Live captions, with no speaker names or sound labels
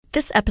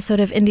This episode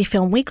of Indie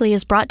Film Weekly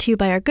is brought to you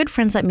by our good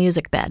friends at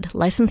MusicBed,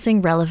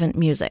 licensing relevant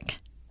music.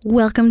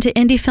 Welcome to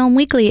Indie Film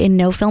Weekly, a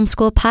No Film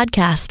School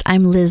podcast.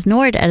 I'm Liz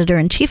Nord,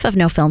 editor-in-chief of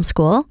No Film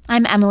School.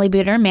 I'm Emily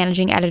Booter,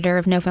 managing editor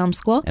of No Film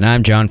School. And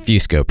I'm John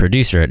Fusco,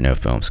 producer at No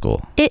Film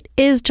School. It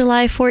is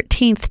July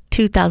 14th,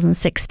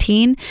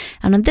 2016,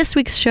 and on this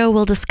week's show,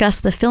 we'll discuss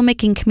the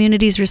filmmaking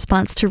community's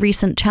response to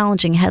recent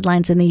challenging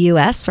headlines in the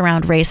U.S.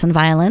 around race and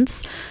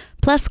violence,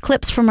 plus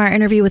clips from our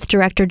interview with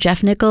director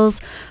Jeff Nichols,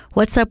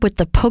 what's up with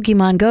the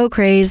Pokemon Go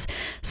craze,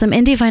 some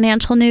indie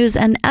financial news,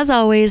 and as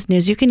always,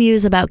 news you can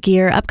use about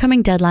gear,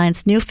 upcoming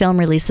deadlines, new film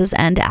releases,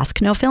 and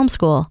Ask No Film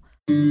School.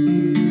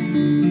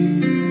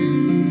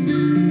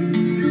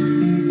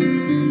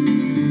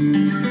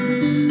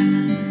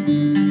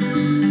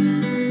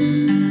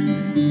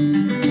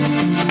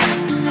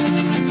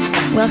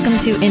 Welcome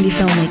to Indie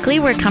Film Weekly.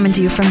 We're coming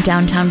to you from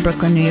downtown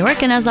Brooklyn, New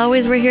York, and as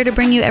always, we're here to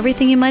bring you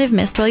everything you might have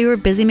missed while you were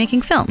busy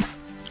making films.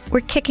 We're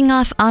kicking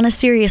off on a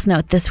serious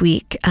note this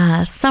week.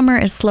 Summer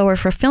is slower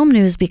for film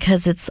news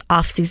because it's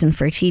off-season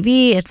for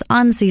TV, it's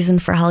on-season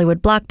for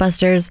Hollywood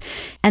blockbusters,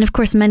 and of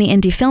course many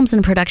indie films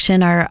in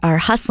production are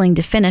hustling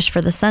to finish for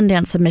the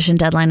Sundance submission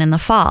deadline in the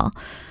fall.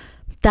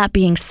 That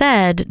being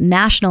said,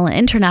 national and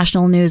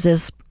international news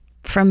is,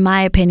 from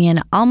my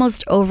opinion,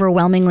 almost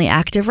overwhelmingly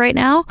active right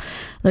now.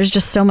 There's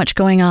just so much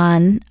going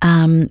on.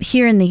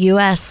 Here in the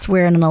U.S.,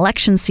 we're in an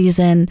election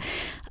season,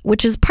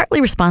 which is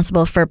partly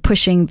responsible for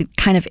pushing the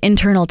kind of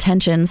internal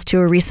tensions to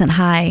a recent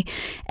high.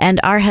 And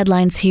our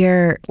headlines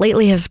here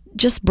lately have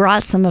just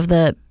brought some of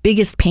the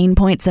biggest pain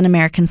points in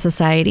American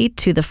society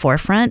to the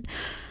forefront,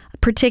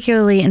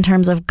 particularly in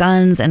terms of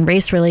guns and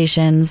race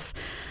relations.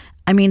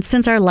 I mean,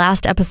 since our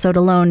last episode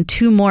alone,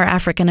 2 more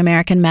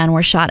African-American men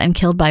were shot and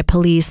killed by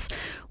police,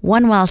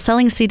 one while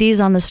selling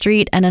CDs on the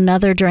street and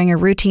another during a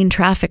routine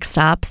traffic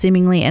stop,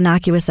 seemingly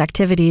innocuous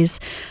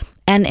activities.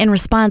 And in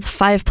response,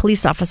 5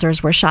 police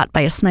officers were shot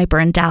by a sniper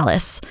in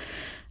Dallas.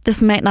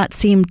 This might not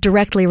seem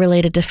directly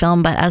related to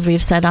film, but as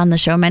we've said on the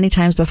show many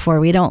times before,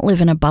 we don't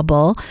live in a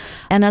bubble.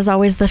 And as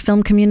always, the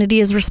film community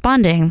is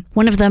responding.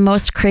 One of the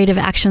most creative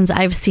actions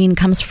I've seen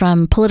comes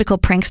from political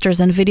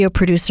pranksters and video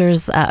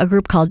producers, a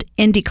group called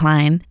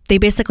IndieCline. They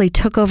basically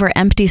took over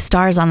empty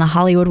stars on the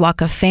Hollywood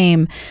Walk of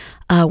Fame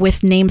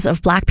with names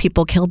of Black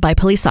people killed by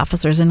police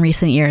officers in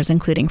recent years,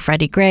 including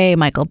Freddie Gray,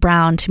 Michael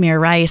Brown, Tamir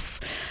Rice.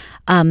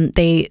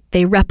 They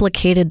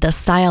replicated the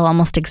style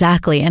almost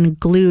exactly and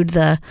glued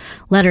the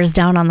letters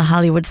down on the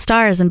Hollywood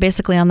stars. And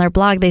basically on their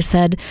blog, they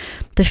said,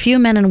 the few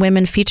men and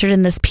women featured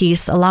in this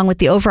piece, along with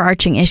the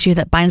overarching issue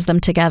that binds them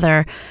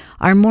together,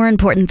 are more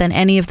important than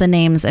any of the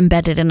names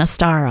embedded in a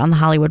star on the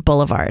Hollywood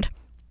Boulevard.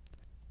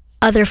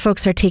 Other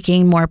folks are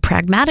taking more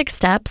pragmatic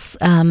steps.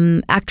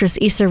 Actress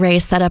Issa Rae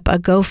set up a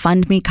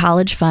GoFundMe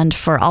college fund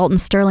for Alton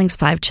Sterling's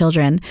 5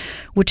 children,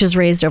 which has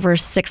raised over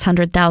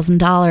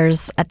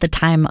 $600,000 at the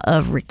time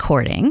of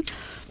recording.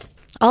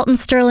 Alton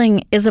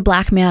Sterling is a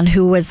Black man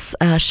who was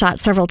shot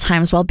several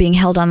times while being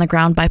held on the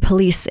ground by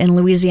police in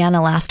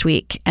Louisiana last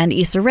week. And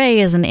Issa Rae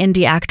is an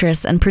indie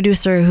actress and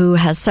producer who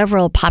has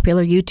several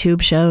popular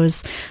YouTube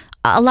shows,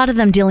 a lot of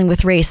them dealing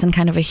with race in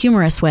kind of a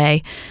humorous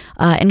way,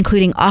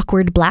 including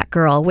Awkward Black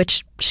Girl,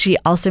 which she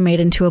also made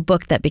into a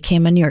book that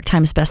became a New York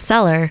Times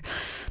bestseller.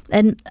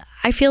 And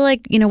I feel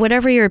like,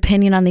 whatever your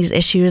opinion on these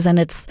issues, and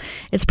it's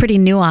pretty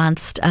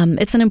nuanced,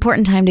 it's an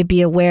important time to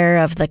be aware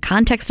of the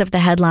context of the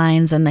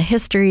headlines and the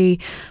history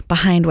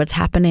behind what's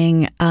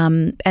happening.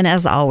 And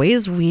as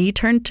always, we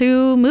turn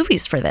to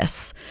movies for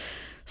this.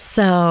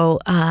 So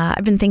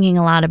I've been thinking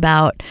a lot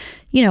about,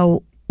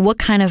 what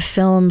kind of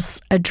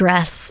films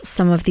address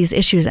some of these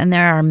issues, and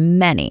there are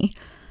many.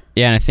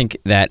 Yeah, and I think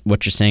that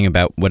what you're saying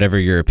about whatever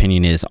your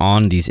opinion is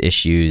on these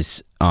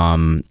issues,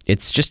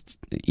 it's just,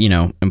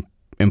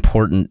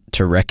 important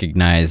to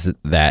recognize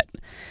that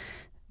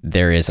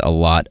there is a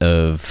lot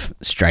of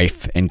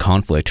strife and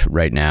conflict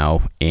right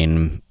now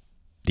in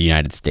the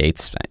United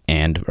States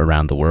and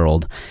around the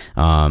world.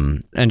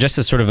 And just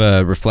as sort of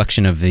a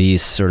reflection of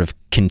these sort of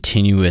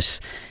continuous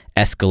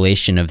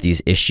escalation of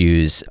these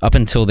issues up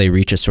until they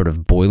reach a sort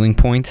of boiling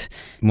point.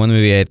 One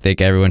movie I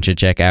think everyone should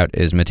check out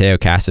is Mateo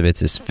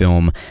Kasavitz's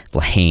film La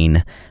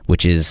Haine,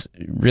 which is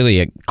really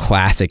a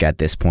classic at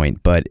this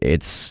point, but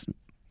it's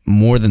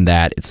more than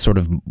that. It's sort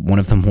of one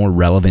of the more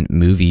relevant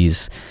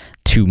movies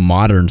to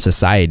modern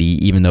society,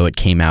 even though it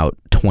came out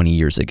 20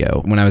 years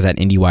ago. When I was at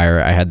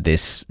IndieWire, I had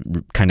this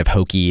kind of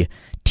hokey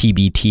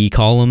TBT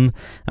column,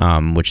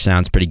 which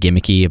sounds pretty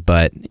gimmicky,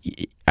 but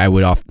I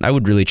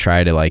would really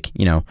try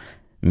to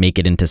make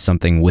it into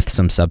something with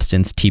some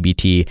substance.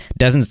 TBT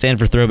doesn't stand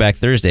for Throwback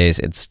Thursdays.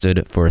 It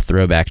stood for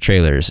Throwback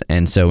Trailers.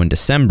 And so in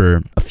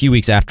December, a few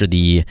weeks after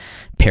the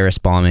Paris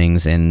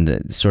bombings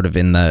and sort of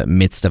in the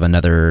midst of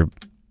another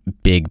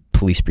big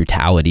police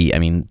brutality, I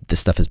mean, this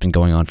stuff has been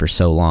going on for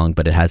so long,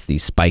 but it has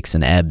these spikes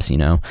and ebbs,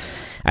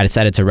 I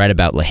decided to write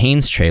about La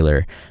Haine's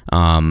trailer,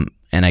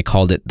 and I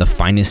called it the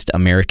finest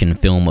American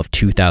film of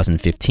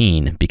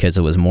 2015 because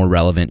it was more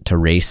relevant to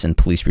race and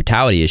police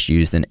brutality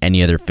issues than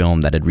any other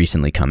film that had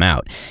recently come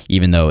out,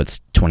 even though it's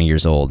 20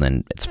 years old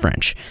and it's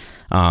French.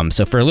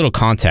 So for a little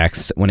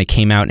context, when it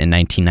came out in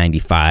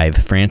 1995,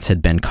 France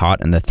had been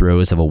caught in the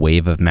throes of a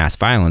wave of mass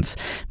violence,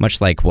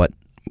 much like what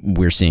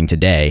we're seeing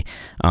today.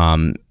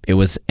 It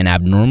was an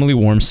abnormally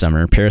warm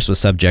summer. Paris was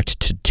subject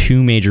to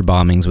 2 major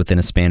bombings within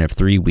a span of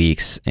 3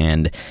 weeks,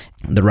 and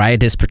the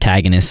riotous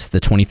protagonists, the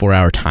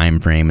 24-hour time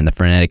frame, and the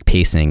frenetic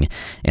pacing,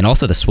 and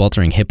also the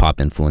sweltering hip-hop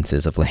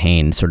influences of La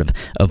Haine sort of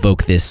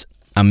evoke this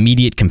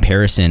immediate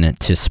comparison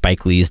to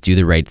Spike Lee's Do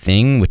the Right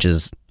Thing, which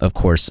is, of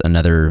course,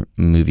 another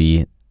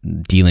movie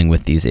dealing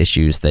with these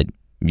issues that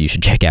you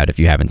should check out if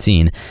you haven't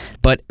seen.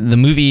 But the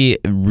movie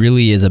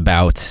really is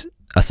about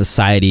a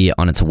society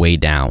on its way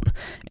down.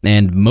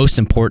 And most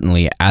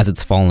importantly, as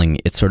it's falling,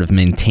 it sort of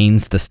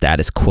maintains the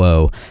status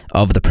quo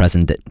of the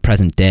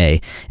present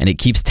day, and it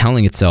keeps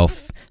telling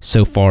itself,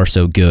 so far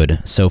so good,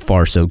 so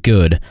far so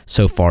good,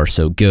 so far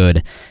so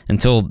good,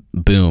 until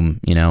boom,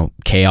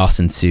 chaos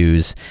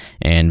ensues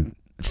and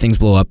things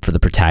blow up for the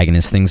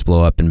protagonist, things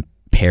blow up in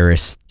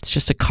Paris. It's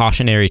just a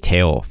cautionary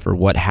tale for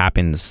what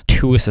happens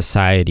to a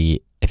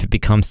society if it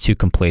becomes too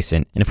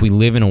complacent, and if we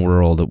live in a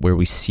world where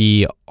we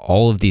see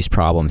all of these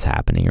problems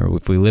happening, or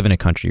if we live in a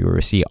country where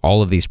we see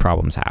all of these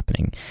problems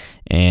happening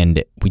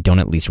and we don't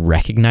at least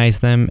recognize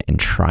them and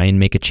try and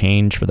make a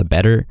change for the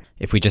better,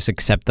 if we just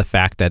accept the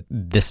fact that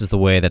this is the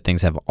way that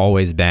things have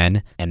always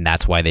been and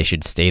that's why they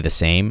should stay the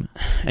same,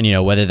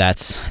 and whether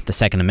that's the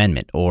Second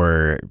Amendment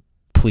or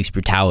police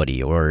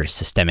brutality or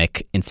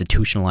systemic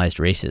institutionalized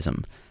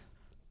racism,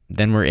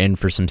 then we're in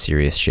for some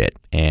serious shit.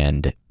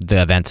 And the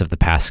events of the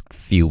past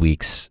few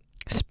weeks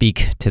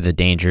speak to the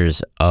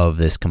dangers of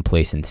this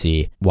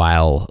complacency,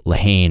 while La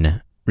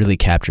Haine really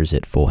captures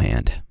it full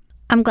hand.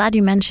 I'm glad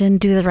you mentioned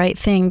Do the Right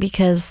Thing,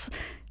 because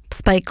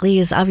Spike Lee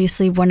is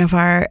obviously one of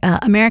our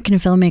American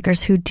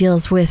filmmakers who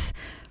deals with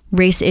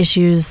race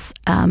issues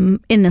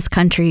in this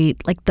country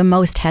like the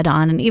most head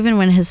on. And even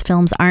when his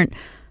films aren't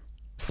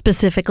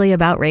specifically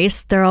about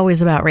race, they're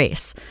always about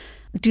race.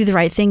 Do the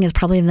Right Thing is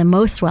probably the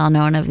most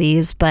well-known of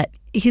these, but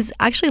he's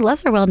actually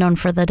lesser well-known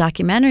for the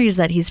documentaries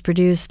that he's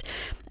produced.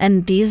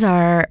 And these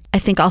are, I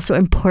think, also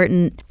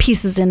important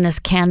pieces in this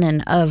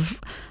canon of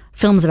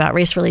films about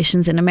race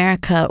relations in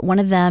America. One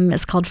of them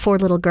is called 4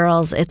 Little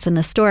Girls. It's an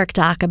historic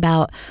doc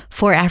about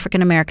 4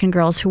 African-American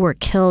girls who were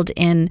killed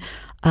in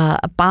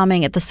a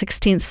bombing at the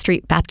 16th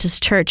Street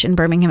Baptist Church in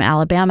Birmingham,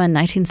 Alabama in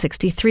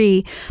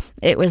 1963.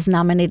 It was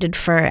nominated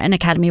for an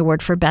Academy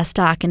Award for Best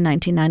Doc in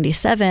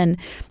 1997.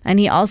 And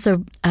he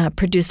also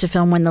produced a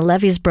film, When the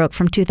Levees Broke,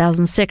 from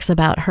 2006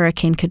 about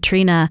Hurricane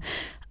Katrina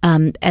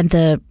and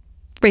the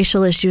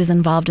racial issues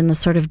involved in the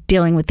sort of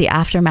dealing with the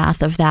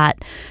aftermath of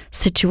that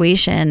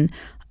situation,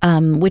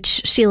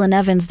 which Sheila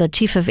Nevins, the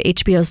chief of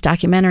HBO's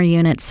documentary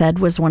unit, said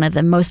was one of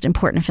the most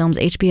important films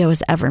HBO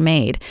has ever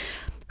made.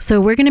 So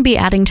we're going to be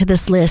adding to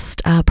this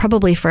list,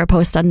 probably for a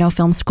post on No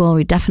Film School.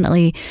 We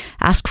definitely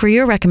ask for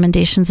your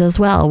recommendations as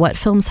well. What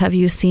films have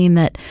you seen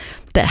that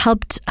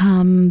helped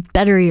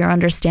better your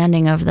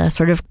understanding of the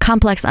sort of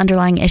complex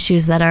underlying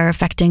issues that are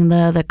affecting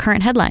the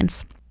current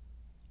headlines?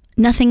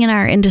 Nothing in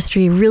our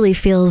industry really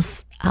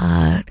feels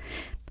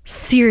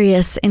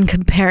serious in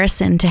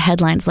comparison to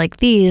headlines like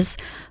these,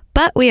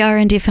 but we are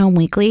Indie Film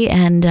Weekly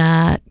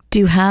and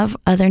do have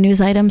other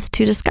news items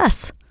to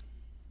discuss.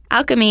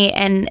 Alchemy,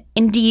 an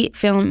indie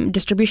film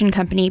distribution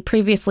company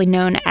previously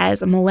known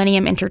as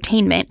Millennium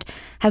Entertainment,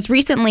 has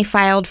recently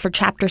filed for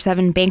Chapter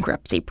 7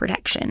 bankruptcy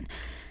protection.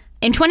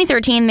 In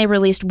 2013, they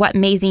released What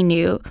Maisie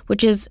Knew,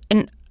 which is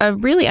a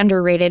really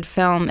underrated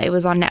film. It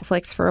was on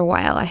Netflix for a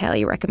while. I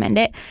highly recommend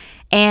it.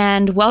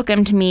 And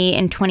Welcome to Me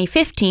in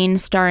 2015,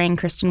 starring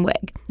Kristen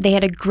Wiig. They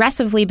had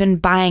aggressively been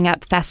buying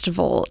up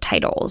festival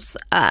titles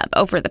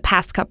over the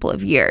past couple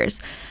of years.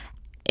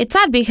 It's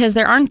sad because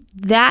there aren't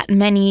that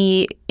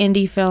many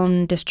indie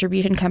film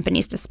distribution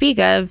companies to speak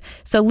of,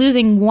 so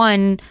losing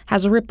one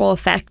has a ripple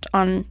effect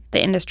on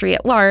the industry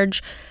at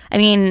large. I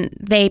mean,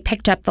 they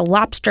picked up The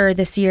Lobster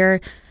this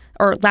year,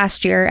 or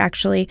last year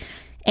actually,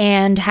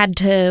 and had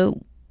to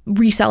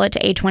resell it to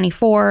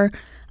A24.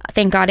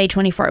 Thank God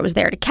A24 was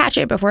there to catch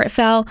it before it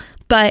fell,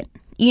 but,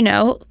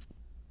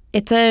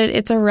 it's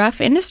a rough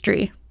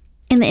industry.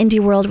 In the indie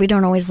world, we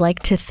don't always like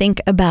to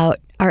think about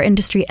our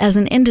industry as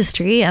an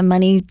industry, a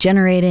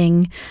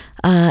money-generating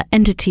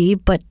entity,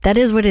 but that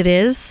is what it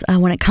is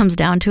when it comes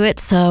down to it.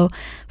 So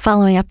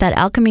following up that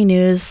Alchemy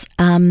news,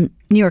 New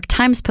York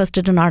Times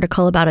posted an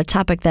article about a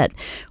topic that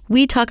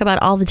we talk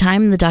about all the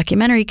time in the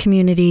documentary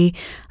community,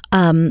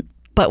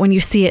 but when you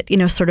see it,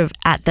 sort of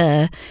at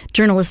the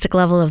journalistic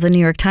level of the New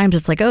York Times,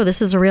 it's like, oh,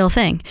 this is a real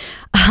thing.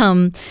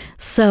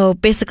 So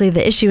basically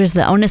the issue is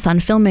the onus on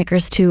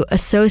filmmakers to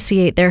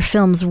associate their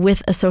films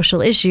with a social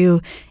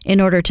issue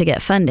in order to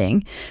get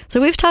funding.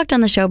 So we've talked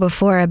on the show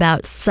before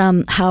about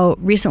how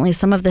recently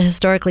some of the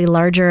historically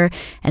larger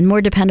and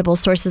more dependable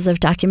sources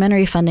of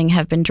documentary funding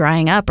have been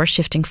drying up or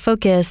shifting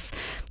focus.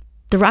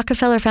 the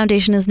Rockefeller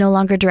Foundation is no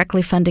longer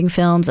directly funding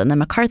films, and the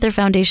MacArthur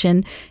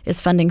Foundation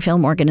is funding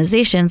film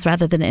organizations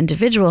rather than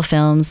individual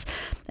films.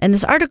 And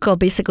this article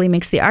basically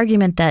makes the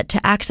argument that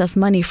to access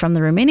money from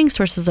the remaining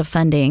sources of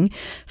funding,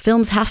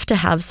 films have to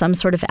have some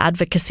sort of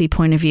advocacy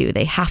point of view.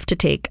 They have to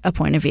take a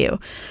point of view,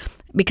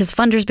 because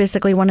funders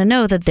basically want to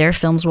know that their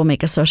films will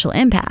make a social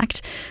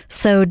impact.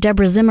 So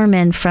Deborah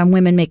Zimmerman from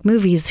Women Make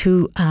Movies,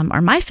 who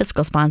are my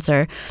fiscal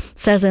sponsor,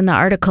 says in the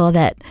article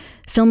that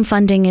film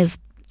funding is,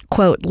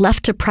 quote,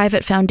 left to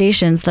private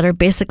foundations that are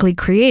basically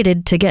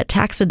created to get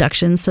tax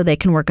deductions so they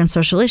can work on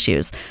social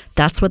issues.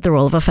 That's what the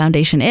role of a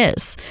foundation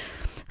is.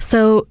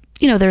 So,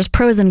 there's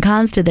pros and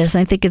cons to this,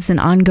 and I think it's an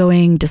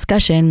ongoing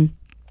discussion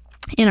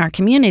in our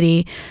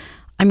community.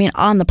 I mean,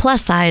 on the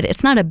plus side,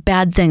 it's not a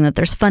bad thing that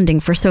there's funding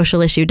for social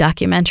issue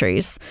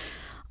documentaries.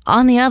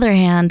 On the other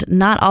hand,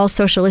 not all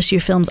social issue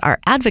films are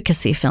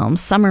advocacy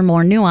films. Some are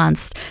more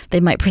nuanced.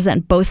 They might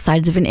present both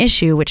sides of an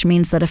issue, which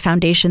means that a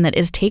foundation that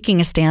is taking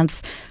a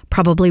stance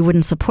probably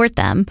wouldn't support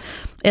them.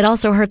 It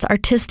also hurts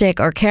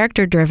artistic or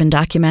character-driven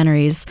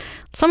documentaries.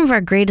 Some of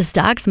our greatest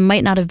docs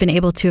might not have been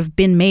able to have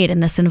been made in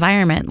this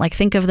environment. Like,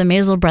 think of the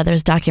Maisel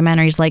brothers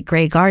documentaries like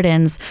Grey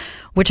Gardens,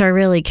 which are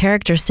really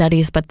character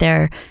studies, but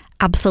they're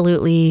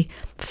absolutely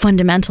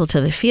fundamental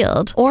to the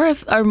field. Or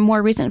a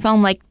more recent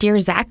film like Dear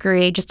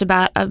Zachary, just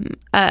about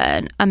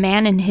a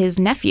man and his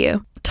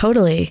nephew.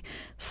 Totally.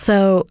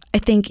 So I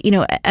think,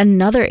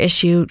 another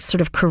issue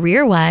sort of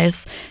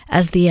career-wise,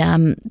 as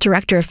the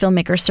director of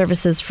filmmaker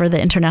services for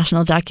the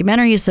International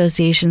Documentary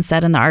Association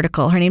said in the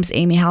article, her name's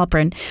Amy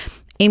Halpern.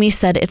 Amy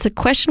said, it's a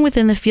question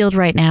within the field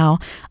right now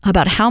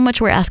about how much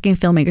we're asking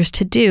filmmakers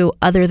to do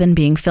other than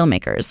being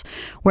filmmakers.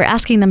 We're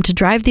asking them to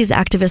drive these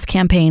activist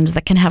campaigns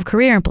that can have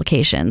career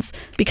implications.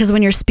 Because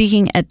when you're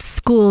speaking at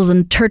schools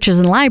and churches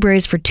and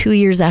libraries for 2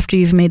 years after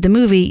you've made the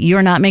movie,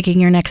 you're not making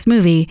your next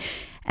movie.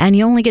 And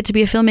you only get to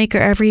be a filmmaker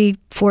every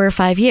 4 or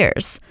 5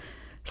 years.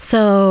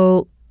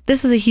 So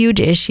this is a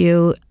huge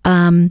issue.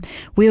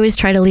 We always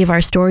try to leave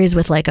our stories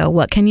with like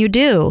what can you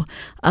do?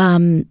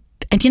 And,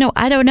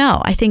 I don't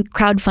know. I think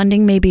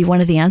crowdfunding may be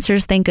one of the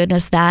answers. Thank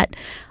goodness that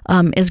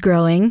is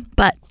growing.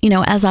 But,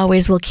 as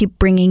always, we'll keep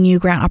bringing you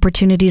grant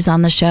opportunities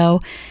on the show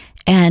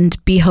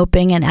and be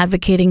hoping and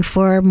advocating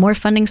for more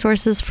funding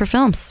sources for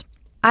films.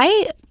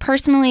 I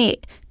personally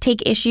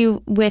take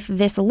issue with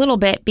this a little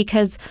bit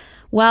because,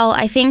 while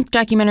I think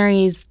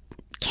documentaries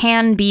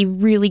can be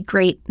really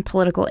great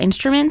political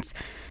instruments,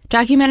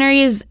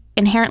 documentaries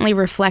inherently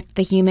reflect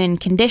the human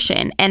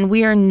condition, and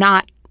we are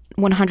not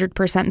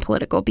 100%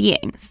 political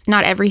beings.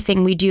 Not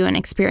everything we do and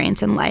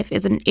experience in life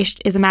is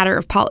a matter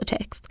of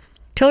politics.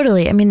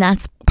 Totally. I mean,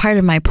 that's part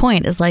of my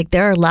point is like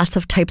there are lots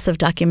of types of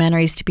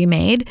documentaries to be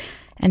made,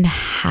 and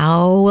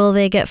how will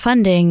they get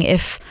funding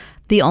if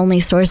the only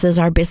sources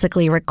are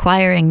basically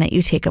requiring that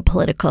you take a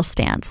political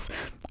stance?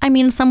 I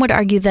mean, some would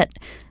argue that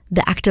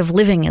the act of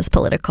living is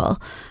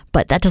political,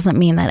 but that doesn't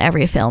mean that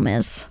every film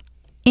is.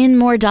 In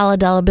more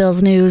dollar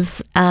bills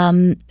news,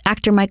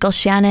 actor Michael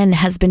Shannon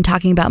has been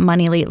talking about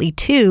money lately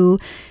too.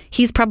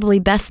 He's probably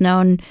best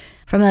known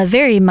from a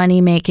very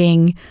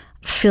money-making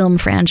film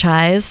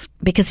franchise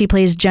because he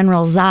plays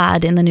General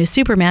Zod in the new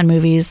Superman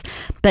movies,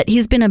 but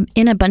he's been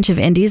in a bunch of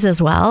indies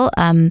as well.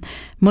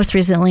 Most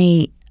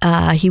recently,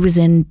 he was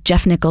in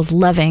Jeff Nichols'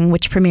 Loving,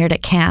 which premiered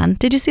at Cannes.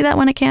 Did you see that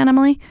one at Cannes,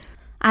 Emily?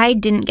 I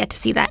didn't get to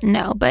see that,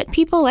 no, but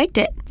people liked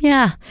it.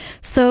 Yeah.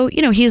 So,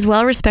 he's a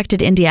well-respected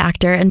indie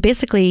actor, and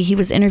basically he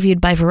was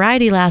interviewed by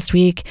Variety last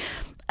week.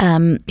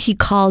 He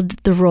called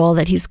the role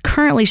that he's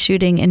currently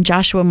shooting in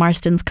Joshua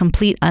Marston's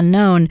Complete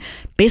Unknown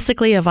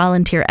basically a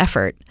volunteer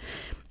effort.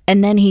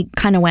 And then he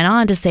kind of went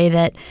on to say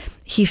that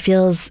he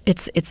feels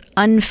it's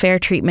unfair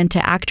treatment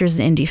to actors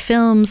in indie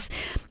films.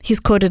 He's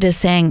quoted as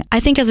saying, "I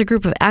think as a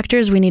group of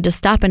actors, we need to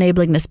stop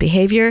enabling this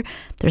behavior.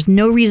 There's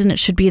no reason it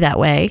should be that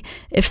way.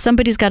 If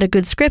somebody's got a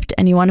good script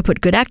and you want to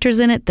put good actors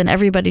in it, then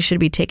everybody should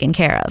be taken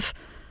care of."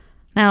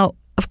 Now,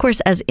 of course,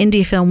 as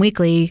Indie Film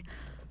Weekly,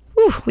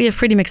 we have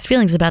pretty mixed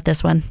feelings about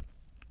this one.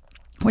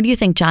 What do you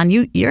think, John?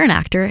 You're an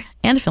actor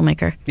and a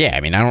filmmaker. Yeah,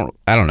 I mean,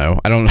 I don't know.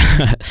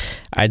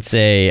 I'd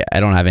say I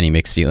don't have any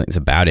mixed feelings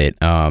about it.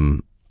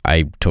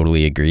 I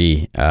totally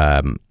agree.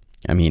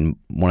 I mean,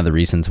 one of the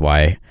reasons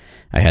why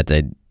I had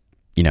to,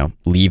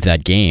 leave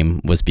that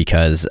game was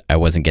because I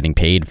wasn't getting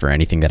paid for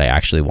anything that I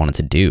actually wanted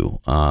to do.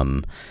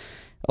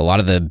 A lot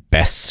of the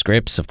best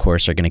scripts, of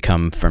course, are going to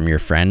come from your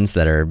friends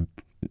that are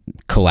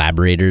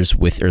collaborators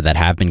with, or that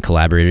have been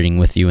collaborating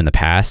with you in the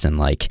past. And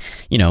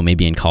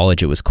maybe in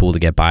college it was cool to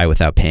get by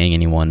without paying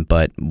anyone.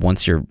 But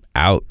once you're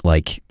out,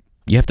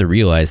 you have to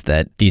realize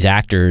that these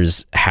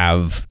actors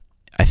have,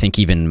 I think,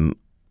 even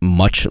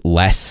much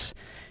less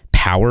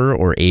power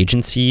or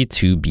agency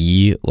to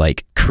be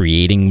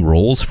creating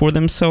roles for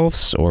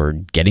themselves or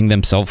getting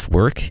themselves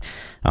work.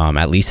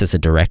 At least as a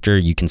director,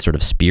 you can sort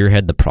of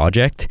spearhead the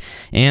project,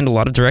 and a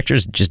lot of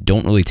directors just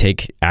don't really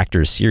take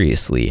actors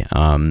seriously.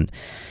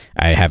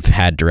 I have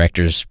had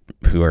directors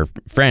who are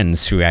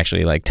friends who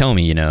actually tell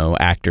me,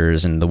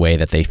 actors and the way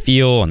that they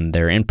feel and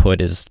their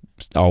input is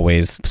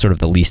always sort of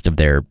the least of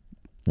their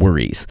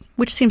worries.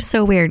 Which seems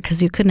so weird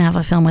because you couldn't have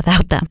a film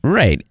without them.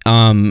 Right.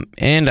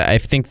 And I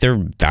think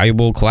they're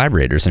valuable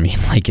collaborators. I mean,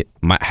 like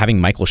having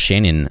Michael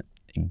Shannon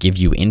give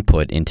you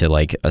input into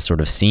like a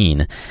sort of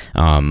scene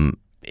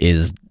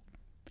is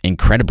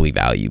incredibly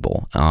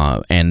valuable.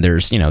 And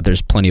there's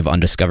plenty of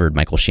undiscovered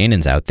Michael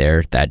Shannons out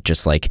there that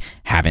just like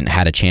haven't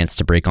had a chance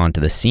to break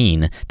onto the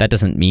scene. That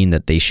doesn't mean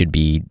that they should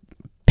be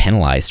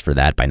penalized for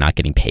that by not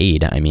getting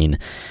paid. I mean,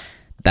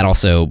 that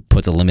also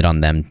puts a limit on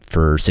them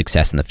for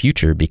success in the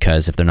future,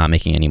 because if they're not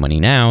making any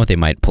money now, they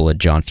might pull a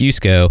John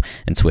Fusco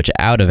and switch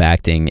out of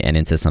acting and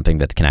into something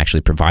that can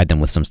actually provide them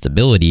with some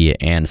stability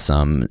and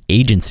some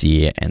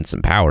agency and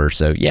some power.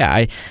 So yeah,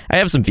 I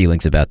have some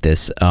feelings about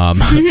this.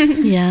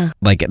 Yeah.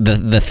 Like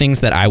the things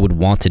that I would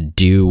want to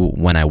do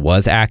when I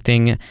was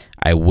acting,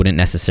 I wouldn't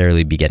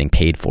necessarily be getting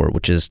paid for,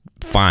 which is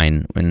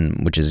fine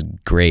and which is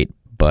great,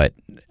 but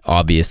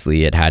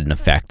obviously it had an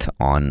effect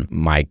on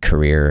my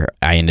career.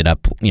 I ended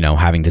up,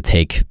 having to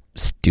take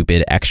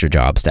stupid extra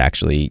jobs to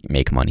actually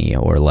make money,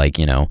 or like,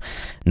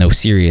 no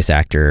serious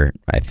actor,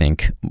 I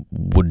think,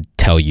 would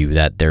tell you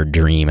that their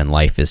dream in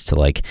life is to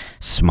like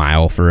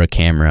smile for a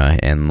camera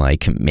and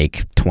like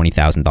make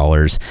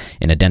 $20,000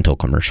 in a dental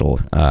commercial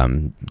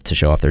to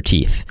show off their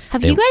teeth.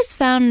 Have you guys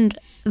found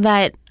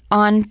that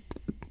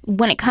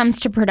when it comes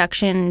to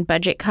production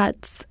budget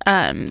cuts,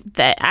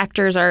 that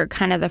actors are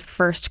kind of the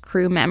first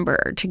crew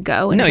member to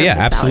go in terms of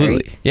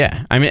absolutely. salary?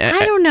 Yeah. I mean, I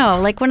don't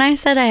know. Like when I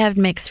said I have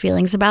mixed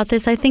feelings about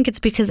this, I think it's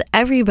because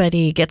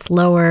everybody gets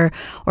lower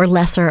or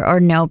lesser or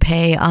no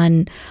pay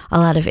on a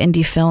lot of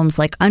indie films.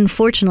 Like,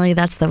 unfortunately,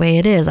 that's the way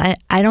it is. I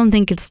don't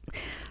think it's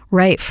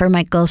right for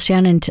Michael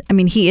Shannon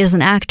he is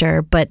an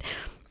actor, but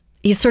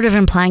he's sort of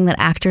implying that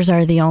actors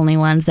are the only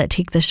ones that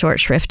take the short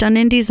shrift on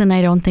indies, and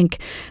I don't think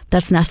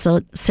that's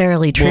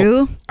necessarily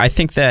true. Well, I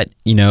think that,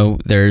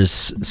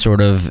 there's sort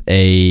of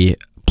a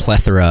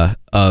plethora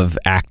of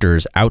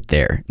actors out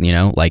there,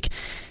 like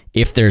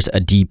if there's a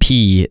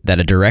DP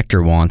that a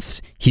director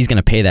wants, he's going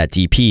to pay that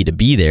DP to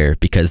be there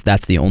because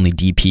that's the only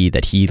DP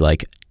that he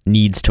like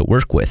needs to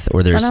work with.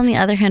 But on the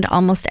other hand,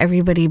 almost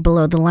everybody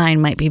below the line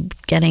might be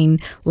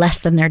getting less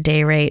than their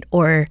day rate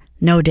or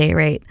no day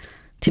rate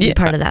to be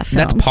part of that film.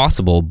 That's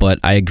possible, but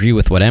I agree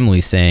with what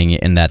Emily's saying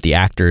in that the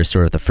actor is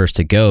sort of the first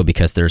to go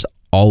because there's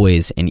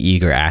always an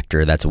eager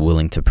actor that's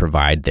willing to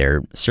provide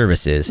their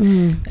services.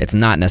 It's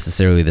not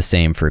necessarily the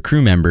same for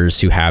crew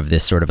members who have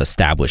this sort of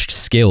established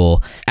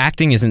skill.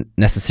 Acting isn't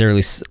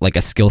necessarily like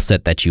a skill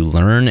set that you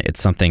learn.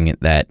 It's something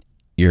that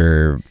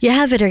you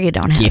have it or you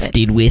don't have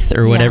gifted with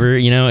or whatever.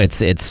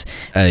 It's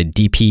a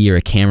DP or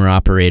a camera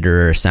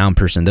operator or a sound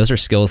person. Those are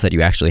skills that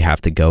you actually have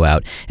to go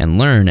out and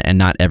learn, and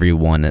not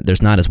everyone,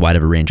 there's not as wide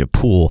of a range of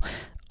pool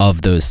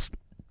of those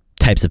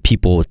types of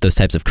people, those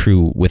types of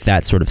crew with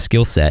that sort of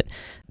skill set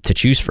to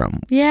choose from.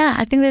 Yeah,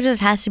 I think there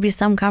just has to be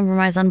some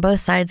compromise on both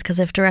sides, because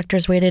if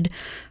directors waited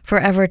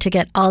forever to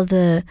get all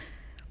the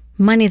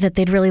money that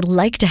they'd really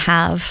like to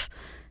have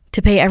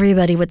to pay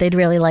everybody what they'd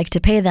really like to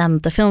pay them,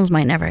 the films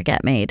might never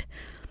get made.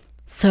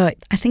 So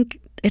I think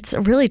it's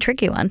a really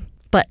tricky one.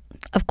 But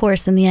of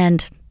course, in the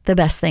end, the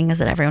best thing is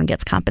that everyone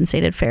gets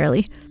compensated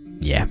fairly.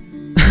 Yeah.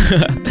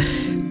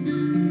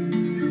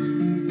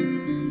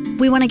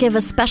 We want to give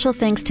a special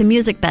thanks to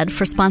MusicBed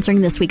for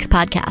sponsoring this week's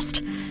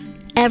podcast.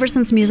 Ever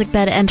since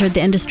MusicBed entered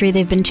the industry,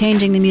 they've been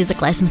changing the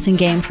music licensing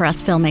game for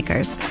us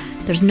filmmakers.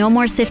 There's no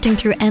more sifting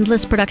through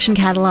endless production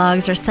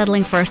catalogs or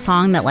settling for a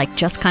song that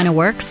just kind of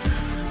works.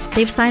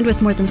 They've signed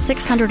with more than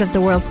 600 of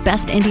the world's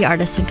best indie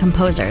artists and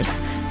composers.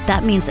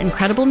 That means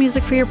incredible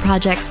music for your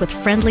projects with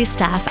friendly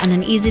staff and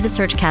an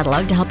easy-to-search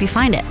catalog to help you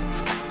find it.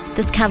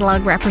 This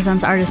catalog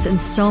represents artists in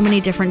so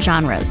many different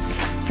genres,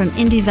 from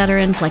indie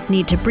veterans like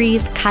Need to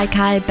Breathe, Kai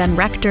Kai, Ben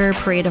Rector,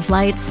 Parade of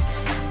Lights,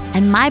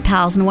 and my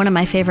pals in one of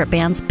my favorite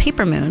bands,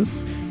 Paper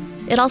Moons.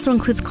 It also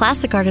includes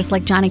classic artists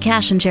like Johnny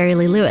Cash and Jerry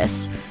Lee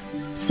Lewis.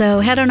 So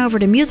head on over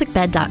to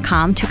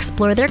musicbed.com to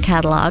explore their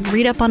catalog,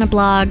 read up on a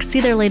blog,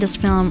 see their latest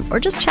film, or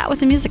just chat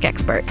with a music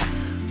expert.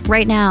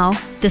 Right now,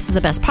 this is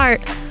the best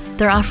part,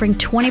 they're offering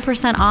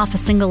 20% off a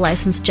single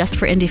license just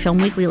for Indie Film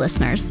Weekly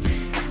listeners.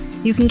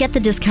 You can get the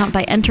discount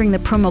by entering the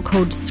promo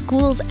code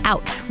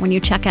SCHOOLSOUT when you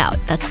check out.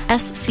 That's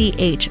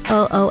SCHOOLSOUT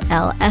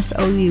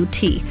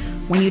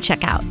when you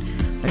check out.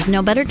 There's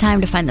no better time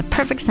to find the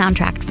perfect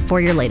soundtrack for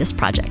your latest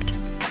project.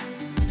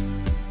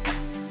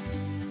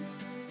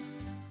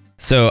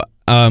 So,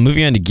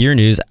 moving on to gear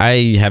news,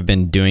 I have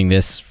been doing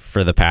this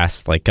for the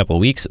past couple of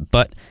weeks,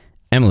 but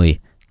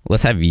Emily,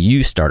 let's have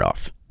you start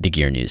off the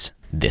gear news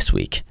this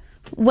week.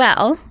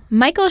 Well,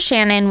 Michael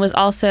Shannon was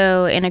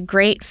also in a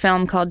great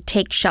film called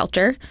Take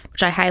Shelter,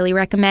 which I highly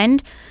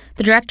recommend.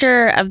 The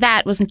director of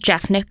that was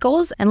Jeff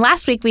Nichols, and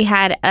last week we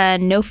had a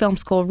No Film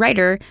School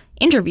writer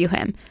interview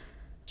him.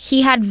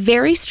 He had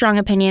very strong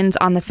opinions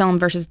on the film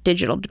versus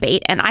digital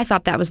debate, and I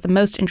thought that was the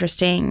most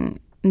interesting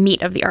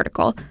meat of the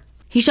article.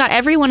 He shot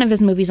every one of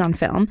his movies on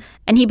film,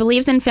 and he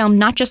believes in film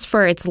not just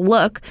for its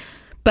look,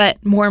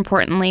 but more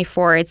importantly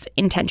for its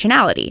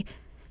intentionality.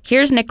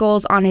 Here's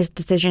Nichols on his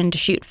decision to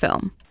shoot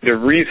film. The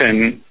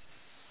reason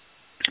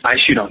I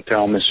shoot on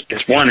film is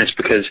one is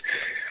because,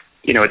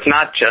 it's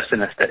not just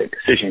an aesthetic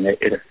decision.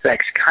 It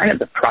affects kind of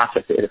the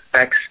process. It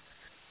affects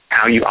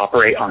how you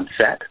operate on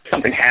set.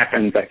 Something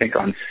happens, I think,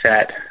 on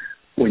set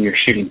when you're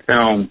shooting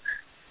film,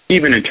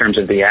 even in terms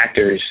of the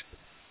actors,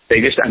 they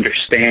just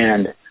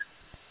understand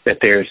that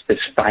there's this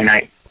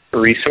finite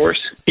resource.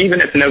 Even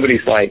if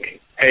nobody's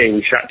like, hey,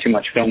 we shot too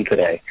much film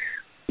today,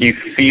 you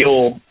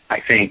feel, I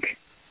think,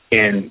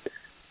 in,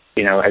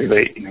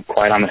 everybody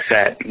quiet on the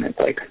set, and it's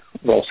like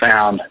roll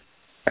sound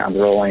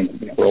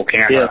rolling, roll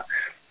camera.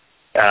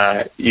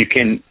 Yeah. You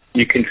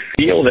can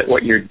feel that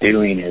what you're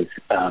doing is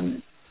a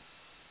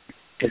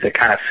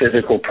kind of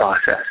physical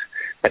process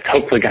that's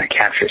hopefully going to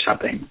capture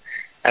something,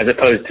 as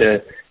opposed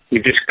to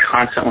you've just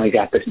constantly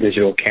got this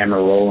digital camera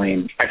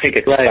rolling. I think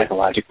it's a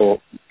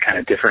psychological kind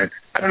of difference.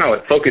 I don't know.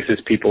 It focuses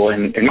people,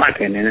 in my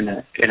opinion, in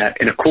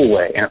a cool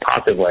way, in a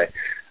positive way.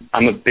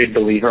 I'm a big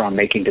believer on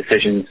making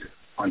decisions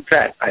on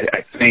set.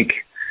 I think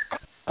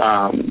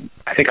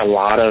a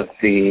lot of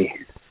the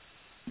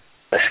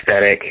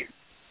aesthetic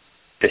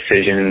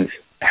decisions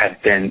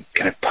have been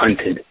kind of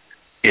punted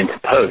into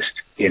post.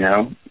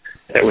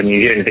 That when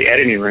you get into the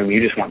editing room,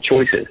 you just want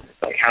choices.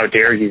 Like, how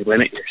dare you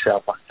limit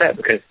yourself on set?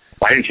 Because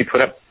why didn't you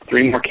put up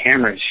 3 more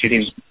cameras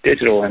shooting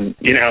digital and,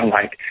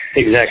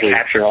 exactly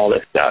capture all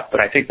this stuff? But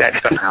I think that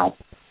somehow,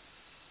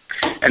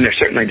 and there's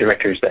certainly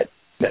directors that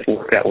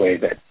work that way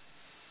that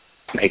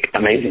make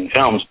amazing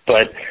films,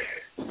 but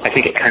I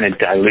think it kind of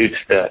dilutes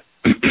the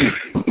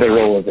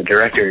role of the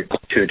director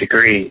to a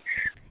degree.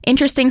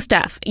 Interesting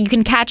stuff. You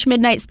can catch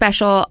Midnight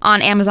Special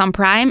on Amazon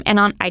Prime and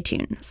on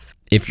iTunes.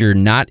 If you're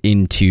not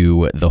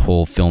into the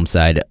whole film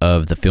side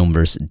of the film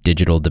versus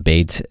digital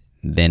debate,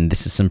 then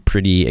this is some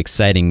pretty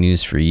exciting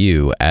news for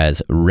you,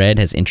 as Red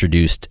has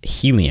introduced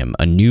Helium,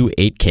 a new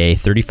 8K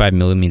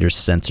 35mm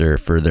sensor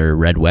for their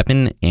Red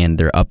weapon and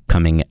their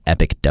upcoming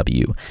Epic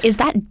W. Is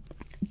that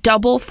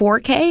double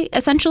 4K,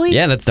 essentially?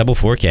 Yeah, that's double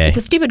 4K. It's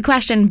a stupid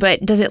question,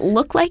 but does it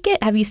look like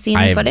it? Have you seen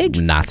the footage?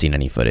 I've not seen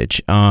any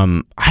footage.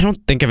 I don't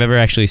think I've ever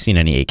actually seen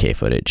any 8K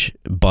footage.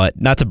 But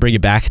not to bring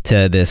it back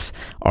to this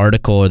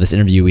article or this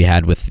interview we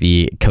had with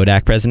the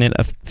Kodak president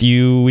a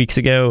few weeks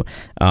ago,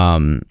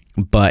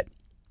 but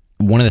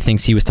one of the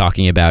things he was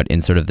talking about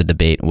in sort of the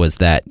debate was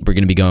that we're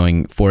going to be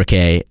going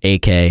 4K,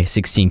 8K,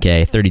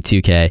 16K,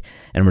 32K,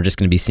 and we're just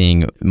going to be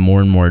seeing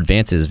more and more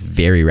advances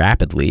very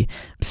rapidly.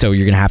 So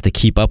you're going to have to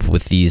keep up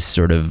with these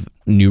sort of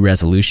new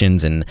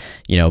resolutions and,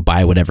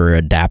 buy whatever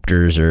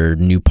adapters or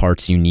new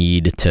parts you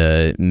need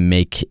to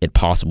make it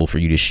possible for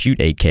you to shoot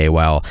 8K,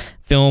 while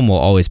film will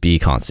always be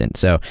constant.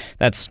 So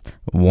that's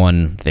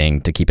one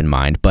thing to keep in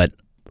mind. But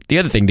the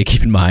other thing to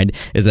keep in mind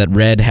is that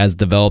Red has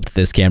developed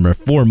this camera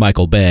for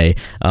Michael Bay,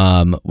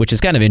 which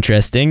is kind of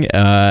interesting.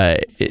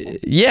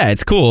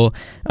 It's cool,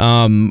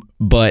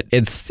 but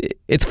it's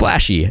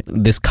flashy.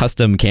 This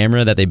custom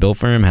camera that they built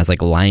for him has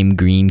like lime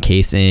green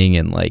casing,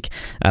 and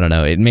I don't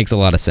know, it makes a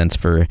lot of sense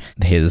for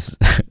his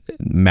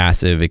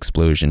massive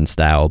explosion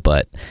style.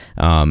 But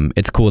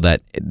it's cool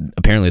that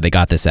apparently they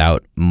got this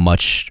out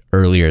much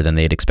earlier than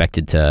they'd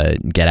expected to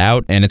get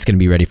out, and it's going to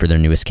be ready for their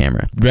newest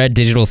camera. Red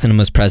Digital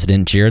Cinema's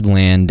president Jared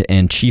Land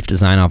and Chief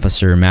Design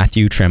Officer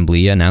Matthew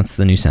Tremblay announced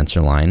the new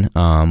sensor line,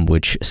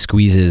 which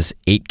squeezes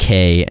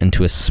 8K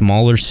into a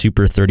smaller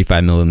Super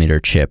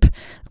 35mm chip,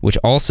 which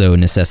also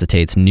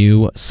necessitates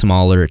new,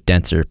 smaller,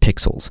 denser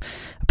pixels.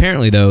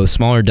 Apparently, though,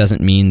 smaller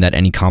doesn't mean that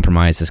any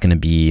compromise is going to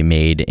be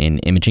made in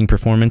imaging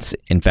performance.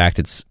 In fact,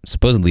 it's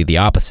supposedly the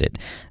opposite.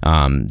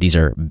 These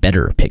are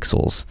better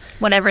pixels.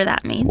 Whatever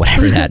that means.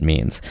 Whatever that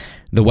means.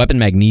 The weapon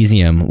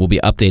Magnesium will be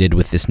updated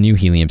with this new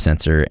helium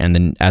sensor, and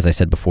then, as I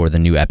said before, the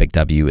new Epic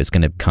W is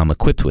going to come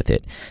equipped with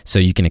it. So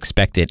you can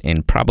expect it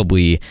in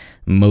probably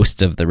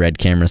most of the Red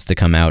cameras to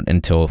come out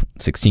until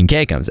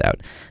 16K comes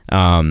out.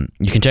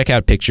 You can check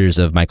out pictures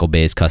of Michael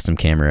Bay's custom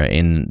camera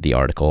in the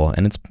article,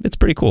 and it's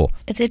pretty cool.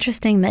 It's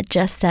interesting that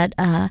just at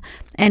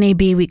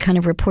NAB we kind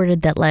of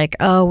reported that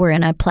we're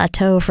in a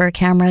plateau for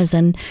cameras,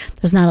 and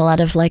there's not a lot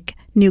of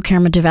new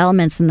camera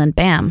developments, and then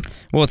bam.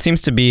 Well, it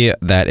seems to be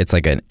that it's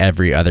like an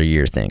every other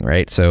year thing,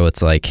 right? So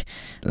it's like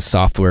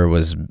software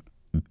was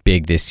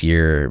big this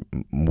year,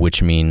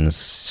 which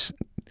means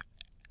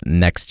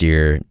next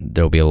year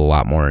there'll be a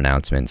lot more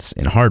announcements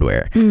in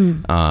hardware.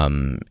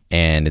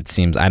 And it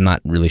seems, I'm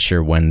not really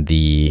sure when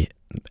the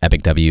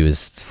Epic W is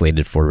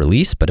slated for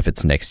release, but if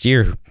it's next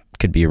year,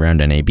 could be around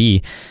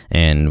NAB,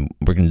 and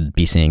we're going to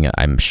be seeing,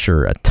 I'm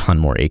sure, a ton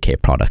more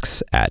 8K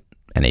products at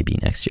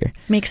NAB next year.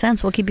 Makes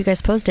sense. We'll keep you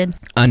guys posted.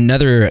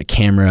 Another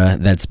camera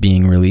that's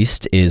being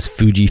released is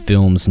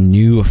Fujifilm's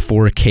new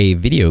 4K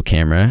video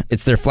camera.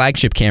 It's their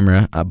flagship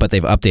camera, but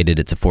they've updated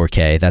it to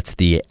 4K. That's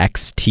the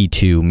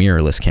X-T2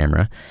 mirrorless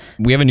camera.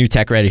 We have a new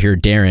tech writer here,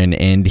 Darren,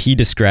 and he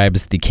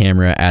describes the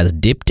camera as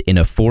dipped in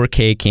a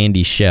 4K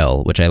candy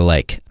shell, which I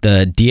like.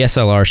 The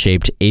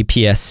DSLR-shaped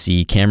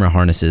APS-C camera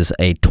harnesses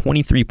a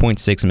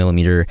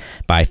 23.6mm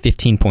by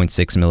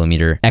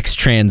 15.6mm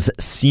X-Trans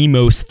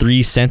CMOS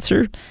 3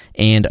 sensor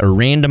and a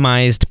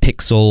randomized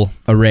pixel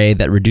array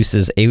that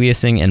reduces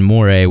aliasing and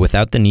moire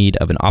without the need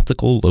of an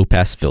optical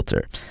low-pass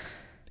filter.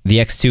 The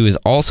X2 is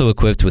also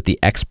equipped with the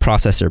X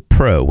Processor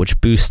Pro, which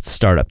boosts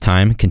startup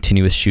time,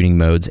 continuous shooting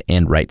modes,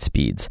 and write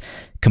speeds.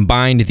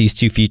 Combined, these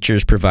two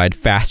features provide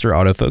faster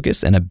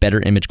autofocus and a better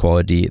image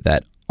quality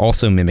that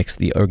also mimics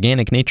the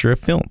organic nature of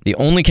film. The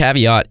only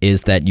caveat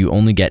is that you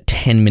only get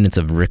 10 minutes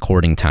of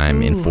recording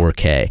time in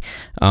 4K,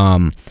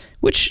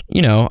 which,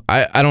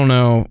 I don't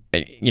know,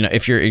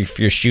 if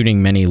you're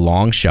shooting many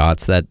long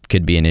shots, that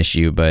could be an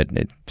issue, but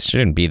it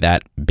shouldn't be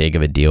that big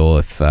of a deal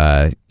if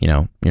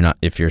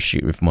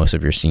if most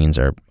of your scenes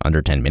are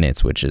under 10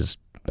 minutes, which is,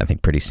 I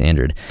think, pretty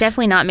standard.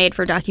 Definitely not made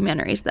for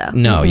documentaries, though.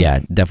 No, yeah,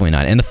 definitely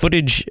not. And the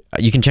footage,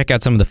 you can check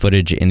out some of the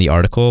footage in the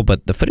article,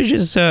 but the footage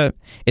is,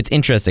 it's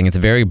interesting. It's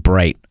very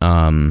bright.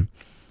 And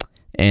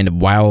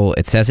while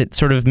it says it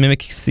sort of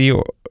mimics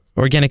the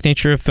organic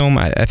nature of film,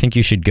 I think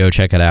you should go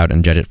check it out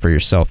and judge it for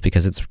yourself,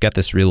 because it's got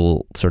this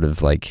real sort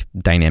of like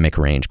dynamic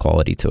range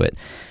quality to it.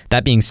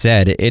 That being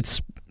said,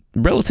 it's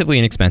relatively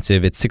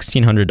inexpensive. It's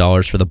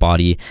 $1,600 for the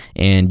body,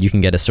 and you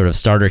can get a sort of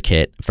starter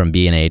kit from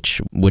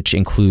B&H, which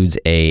includes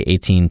a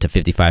 18 to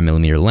 55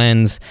 millimeter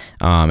lens,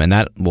 and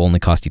that will only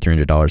cost you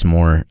 $300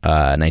 more,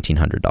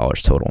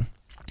 $1,900 total.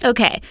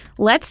 Okay,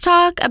 let's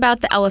talk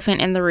about the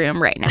elephant in the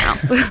room right now.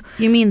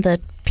 You mean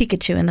the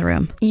Pikachu in the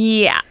room?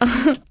 Yeah.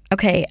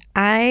 Okay,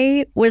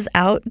 I was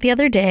out the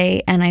other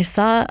day and I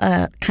saw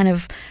a kind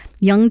of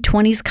young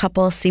 20s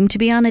couple seem to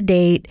be on a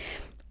date.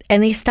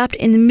 And they stopped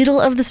in the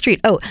middle of the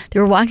street. Oh, they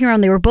were walking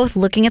around. They were both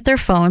looking at their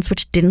phones,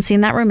 which didn't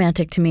seem that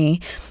romantic to me.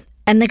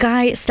 And the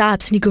guy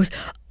stops and he goes,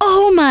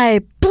 "Oh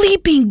my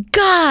bleeping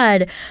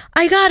God,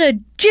 I got a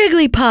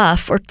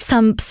Jigglypuff," or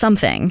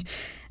something.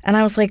 And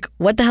I was like,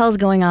 what the hell is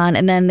going on?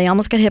 And then they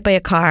almost got hit by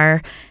a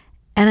car.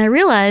 And I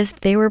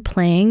realized they were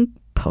playing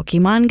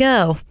Pokemon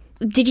Go.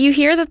 Did you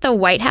hear that the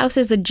White House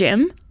is a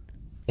gym?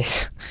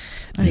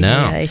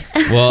 No.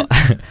 Well,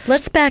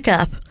 let's back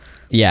up.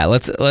 Yeah,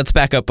 let's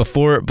back up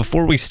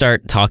before we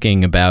start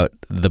talking about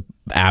the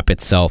app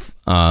itself.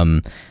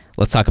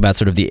 Let's talk about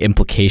sort of the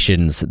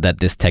implications that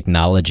this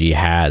technology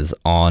has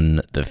on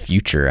the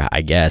future,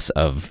 I guess,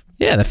 of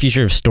the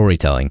future of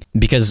storytelling.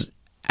 Because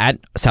at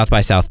South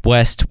by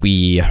Southwest,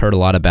 we heard a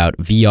lot about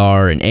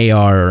VR and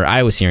AR, or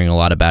I was hearing a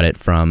lot about it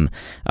from,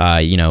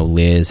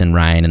 Liz and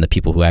Ryan and the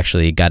people who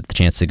actually got the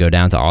chance to go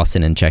down to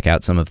Austin and check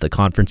out some of the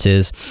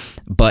conferences.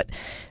 But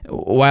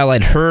while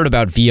I'd heard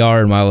about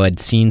VR and while I'd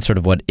seen sort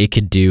of what it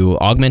could do,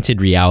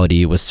 augmented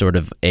reality was sort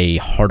of a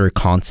harder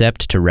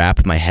concept to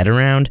wrap my head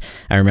around.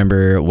 I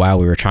remember while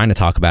we were trying to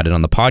talk about it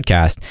on the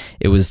podcast,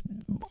 it was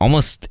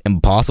almost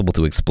impossible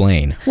to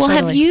explain. Well,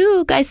 Have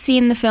you guys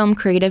seen the film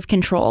Creative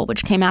Control,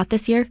 which came out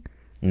this year?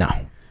 No.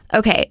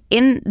 Okay,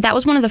 that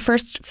was one of the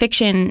first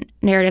fiction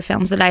narrative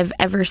films that I've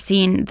ever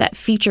seen that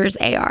features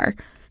AR.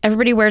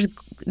 Everybody wears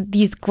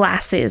these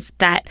glasses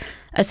that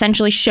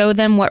essentially show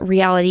them what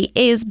reality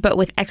is, but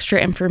with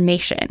extra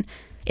information.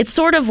 It's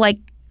sort of like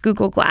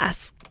Google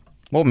Glass.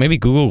 Well, maybe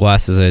Google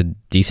Glass is a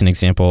decent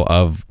example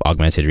of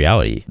augmented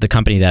reality. The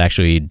company that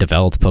actually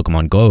developed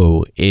Pokemon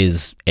Go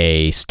is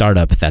a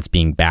startup that's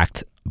being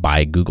backed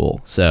by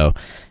Google. So,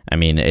 I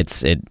mean,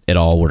 it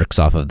all works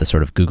off of the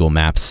sort of Google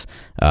Maps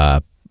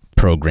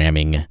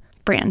programming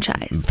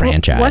franchise.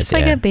 What's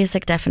like a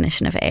basic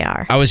definition of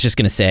AR? I was just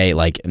going to say,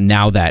 like,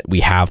 now that we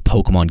have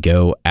Pokemon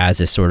Go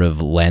as a sort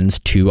of lens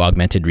to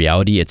augmented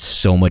reality, it's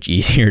so much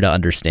easier to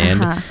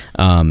understand.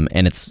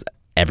 And it's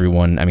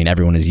everyone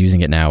is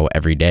using it now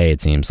every day,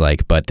 it seems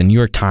like. But the New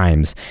York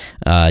Times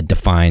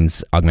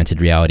defines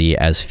augmented reality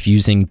as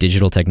fusing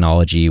digital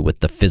technology with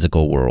the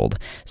physical world.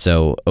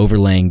 So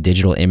overlaying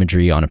digital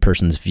imagery on a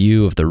person's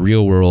view of the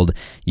real world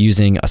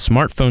using a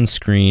smartphone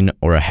screen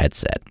or a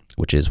headset,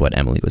 which is what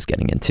Emily was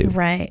getting into.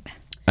 Right.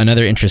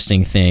 Another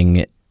interesting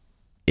thing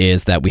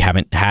is that we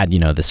haven't had,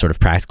 this sort of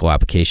practical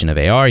application of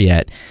AR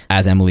yet.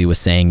 As Emily was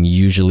saying,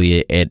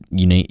 usually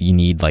you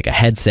need like a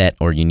headset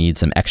or you need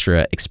some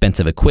extra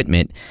expensive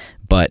equipment.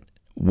 But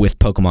with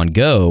Pokemon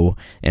Go,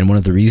 and one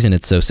of the reasons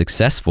it's so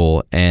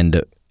successful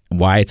and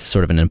why it's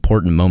sort of an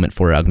important moment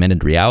for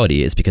augmented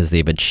reality is because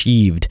they've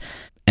achieved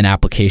an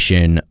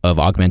application of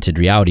augmented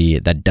reality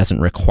that doesn't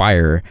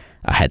require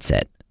a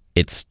headset.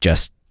 It's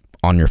just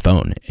on your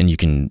phone,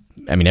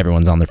 and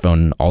everyone's on their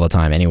phone all the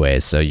time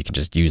anyways, so you can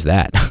just use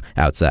that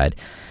outside.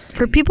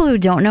 For people who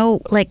don't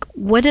know, like,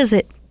 what is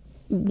it?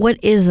 What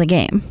is the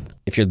game?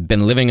 If you've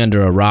been living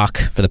under a rock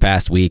for the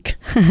past week,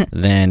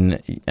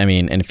 then,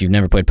 and if you've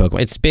never played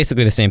Pokemon, it's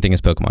basically the same thing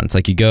as Pokemon. It's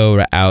like you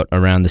go out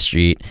around the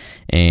street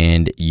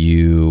and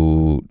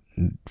you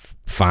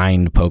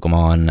find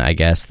Pokemon, I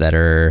guess, that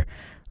are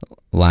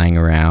lying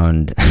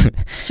around.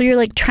 So you're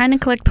like trying to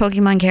collect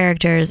Pokemon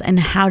characters, and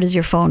how does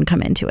your phone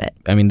come into it?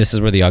 This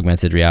is where the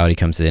augmented reality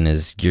comes in,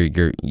 is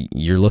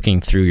you're looking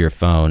through your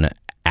phone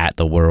at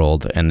the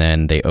world, and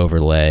then they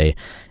overlay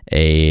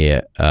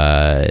a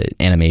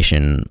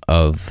animation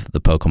of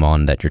the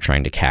Pokemon that you're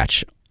trying to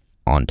catch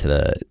onto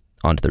the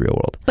real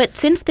world. But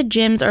since the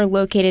gyms are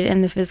located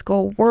in the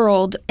physical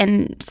world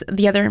and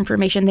the other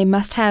information, they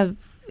must have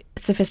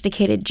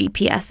sophisticated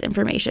GPS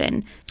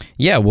information.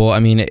 Yeah, well,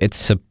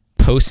 it's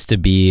supposed to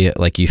be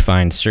like you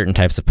find certain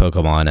types of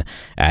Pokemon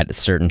at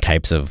certain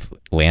types of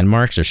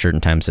landmarks or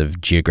certain types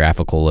of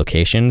geographical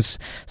locations.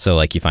 So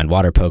like you find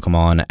water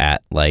Pokemon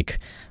at like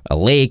a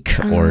lake,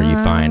 or you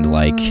find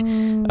like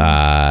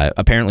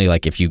apparently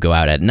like if you go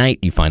out at night,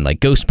 you find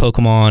like ghost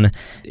Pokemon.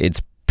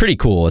 It's pretty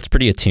cool. It's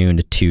pretty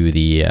attuned to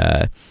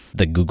the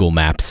Google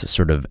Maps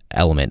sort of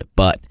element,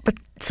 but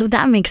so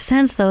that makes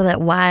sense though, that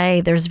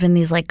why there's been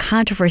these like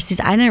controversies.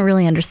 I didn't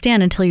really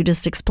understand until you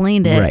just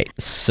explained it. Right.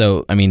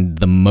 So I mean,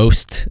 the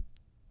most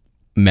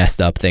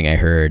messed up thing I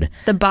heard.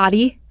 The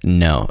body?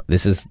 No,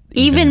 this is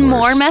even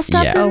more worse. messed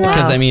up than that?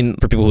 Because I mean,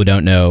 for people who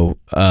don't know,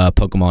 a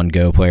Pokemon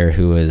Go player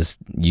who was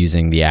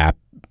using the app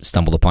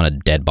stumbled upon a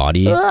dead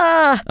body.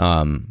 But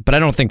I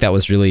don't think that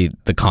was really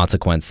the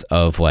consequence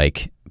of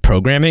like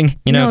programming,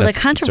 you know. No, the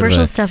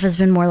controversial stuff has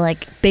been more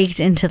like baked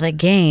into the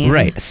game.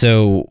 Right.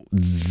 So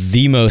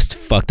the most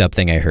fucked up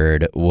thing I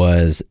heard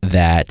was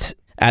that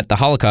at the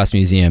Holocaust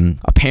Museum,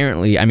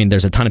 apparently, I mean,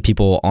 there's a ton of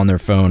people on their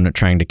phone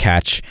trying to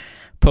catch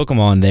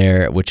Pokemon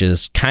there, which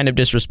is kind of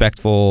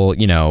disrespectful,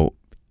 you know,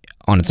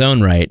 on its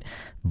own right.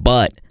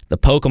 But the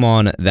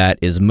Pokemon that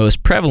is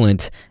most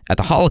prevalent at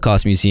the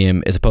Holocaust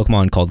Museum is a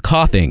Pokemon called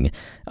Coughing.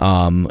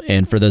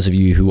 And for those of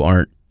you who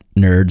aren't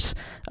nerds,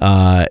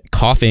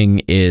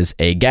 Coughing is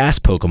a gas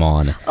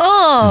Pokemon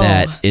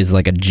that is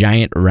like a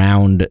giant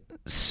round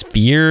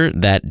sphere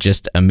that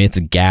just emits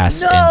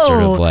gas and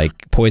sort of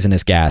like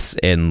poisonous gas,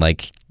 and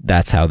like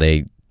that's how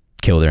they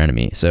kill their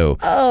enemy. So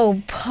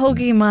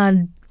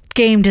Pokemon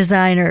game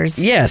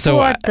designers. Yeah,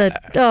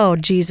 so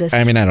Jesus.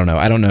 I mean, I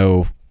don't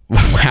know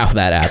how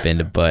that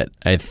happened, but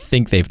I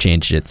think they've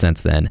changed it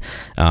since then.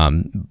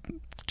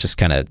 Just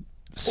kind of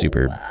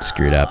super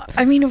screwed up.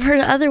 I mean, I've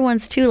heard other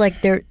ones too,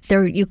 like like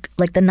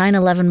the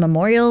 9/11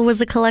 memorial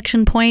was a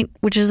collection point,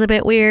 which is a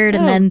bit weird.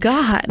 And then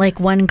like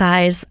one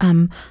guy's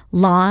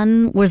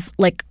lawn was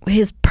like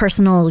his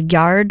personal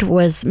yard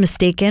was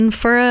mistaken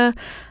for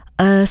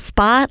a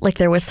spot. Like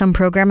there was some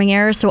programming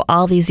error, so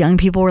all these young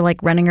people were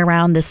like running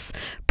around this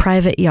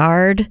private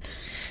yard.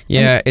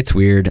 Yeah, it's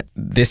weird.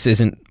 This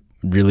isn't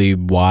really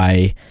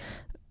why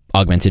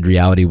augmented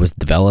reality was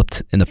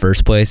developed in the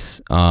first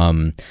place.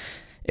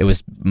 It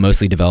was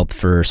mostly developed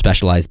for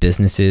specialized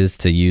businesses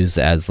to use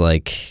as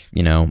like,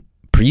 you know,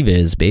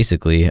 previs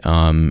basically.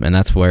 And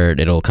that's where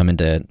it'll come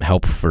into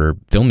help for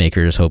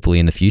filmmakers, hopefully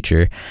in the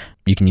future.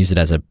 You can use it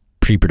as a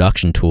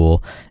pre-production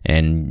tool,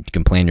 and you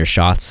can plan your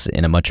shots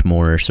in a much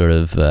more sort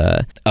of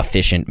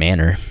efficient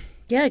manner.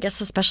 Yeah, I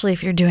guess especially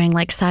if you're doing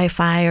like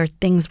sci-fi or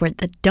things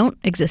that don't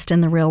exist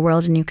in the real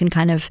world, and you can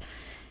kind of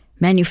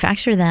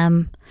manufacture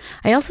them.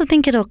 I also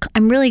think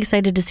I'm really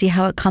excited to see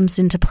how it comes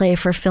into play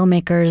for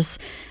filmmakers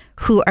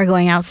who are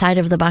going outside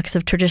of the box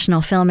of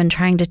traditional film and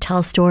trying to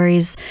tell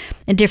stories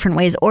in different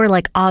ways, or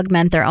like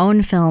augment their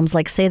own films.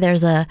 Like say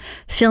there's a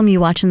film you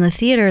watch in the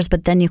theaters,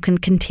 but then you can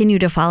continue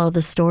to follow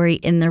the story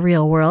in the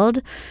real world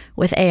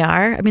with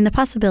AR. I mean, the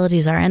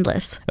possibilities are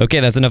endless.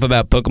 Okay, that's enough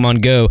about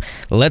Pokemon Go.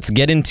 Let's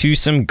get into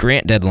some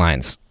grant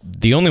deadlines.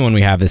 The only one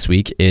we have this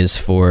week is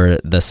for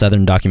the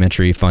Southern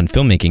Documentary Fund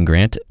Filmmaking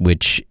Grant,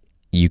 which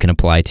you can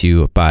apply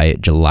to by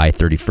July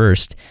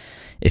 31st.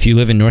 If you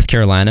live in North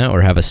Carolina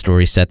or have a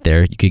story set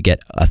there, you could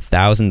get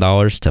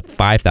 $1,000 to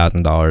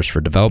 $5,000 for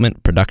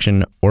development,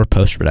 production, or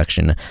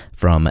post-production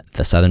from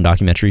the Southern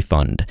Documentary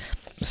Fund.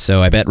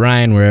 So I bet,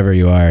 Ryan, wherever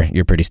you are,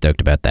 you're pretty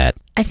stoked about that.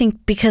 I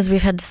think because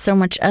we've had so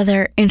much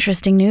other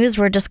interesting news,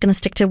 we're just going to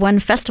stick to one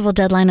festival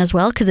deadline as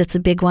well, because it's a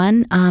big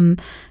one.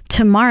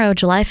 Tomorrow,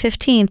 July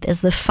 15th, is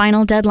the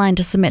final deadline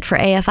to submit for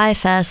AFI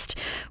Fest,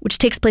 which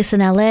takes place in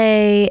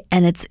LA,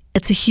 and it's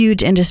a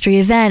huge industry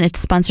event. It's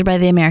sponsored by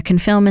the American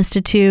Film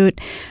Institute.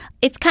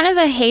 It's kind of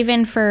a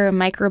haven for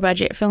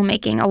micro-budget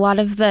filmmaking. A lot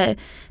of the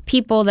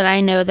people that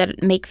I know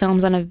that make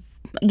films on a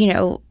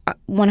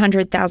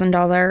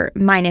 $100,000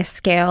 minus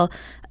scale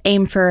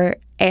aim for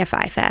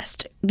AFI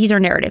Fest. These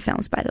are narrative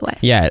films, by the way.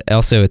 Yeah.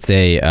 Also, it's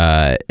the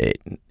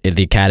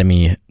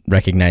Academy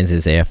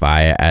recognizes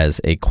AFI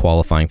as a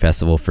qualifying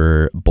festival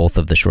for both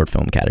of the short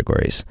film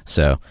categories.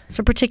 So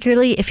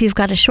particularly if you've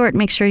got a short,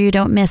 make sure you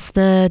don't miss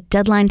the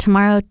deadline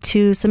tomorrow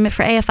to submit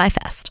for AFI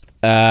Fest.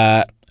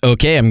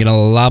 Okay, I'm gonna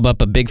lob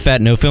up a big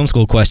fat no film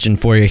school question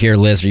for you here,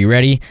 Liz. Are you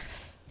ready?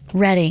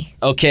 Ready.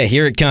 Okay,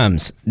 here it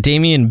comes.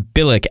 Damien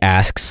Billick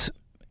asks,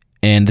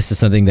 and this is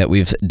something that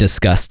we've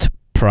discussed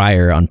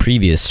prior on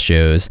previous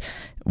shows,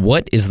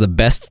 what is the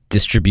best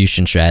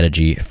distribution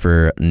strategy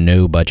for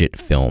no-budget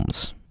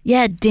films?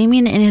 Yeah,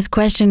 Damien, in his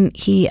question,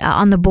 he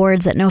on the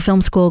boards at No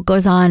Film School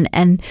goes on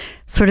and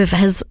sort of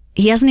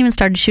he hasn't even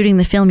started shooting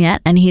the film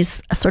yet, and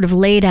he's sort of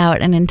laid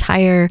out an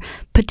entire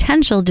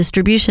potential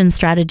distribution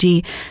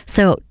strategy.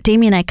 So,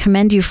 Damien, I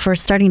commend you for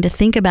starting to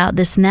think about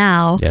this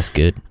now. Yes,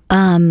 good.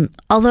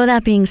 Although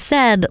that being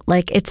said,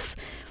 like it's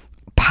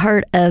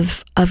part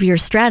of your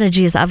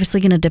strategy is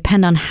obviously going to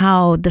depend on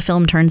how the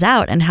film turns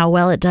out and how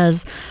well it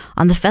does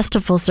on the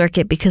festival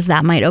circuit, because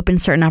that might open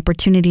certain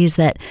opportunities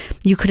that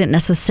you couldn't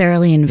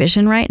necessarily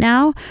envision right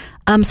now.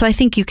 So I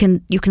think you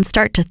can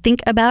start to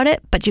think about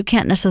it, but you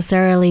can't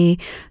necessarily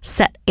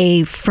set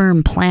a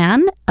firm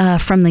plan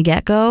from the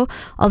get-go.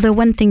 Although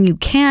one thing you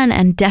can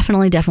and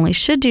definitely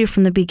should do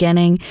from the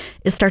beginning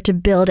is start to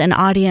build an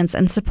audience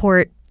and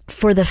support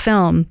for the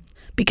film,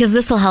 because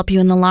this will help you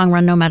in the long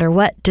run no matter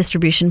what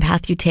distribution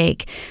path you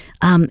take.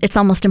 It's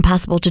almost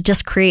impossible to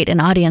just create an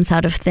audience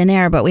out of thin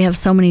air, but we have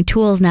so many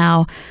tools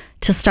now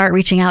to start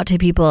reaching out to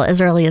people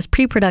as early as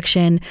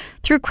pre-production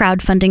through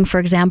crowdfunding, for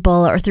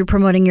example, or through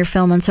promoting your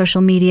film on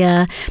social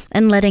media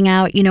and letting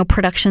out,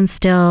 production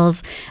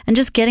stills and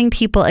just getting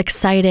people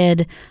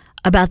excited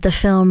about the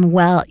film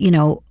well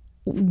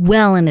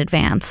in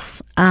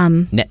advance.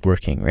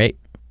 Networking, right?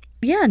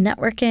 Yeah,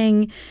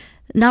 networking.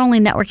 Not only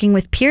networking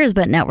with peers,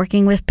 but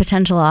networking with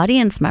potential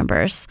audience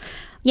members.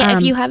 Yeah,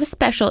 if you have a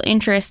special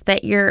interest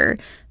that your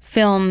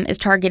film is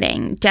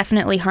targeting,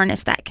 definitely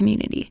harness that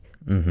community.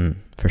 Mm-hmm,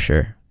 for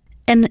sure.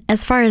 And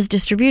as far as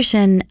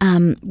distribution,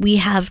 we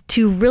have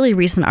 2 really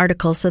recent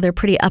articles, so they're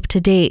pretty up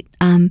to date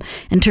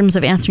in terms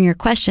of answering your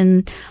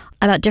question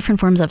about different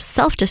forms of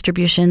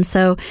self-distribution.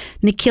 So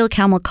Nikhil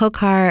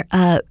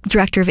Kamal-Khokar,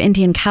 director of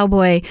Indian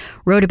Cowboy,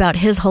 wrote about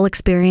his whole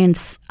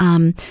experience,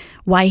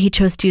 why he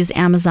chose to use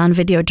Amazon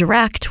Video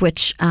Direct,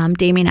 which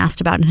Damien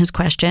asked about in his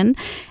question.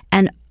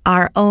 And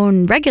our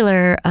own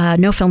regular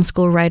No Film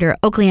School writer,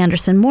 Oakley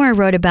Anderson Moore,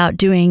 wrote about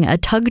doing a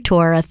tug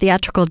tour, a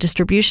theatrical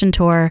distribution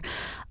tour,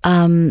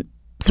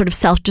 sort of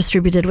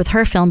self-distributed with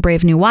her film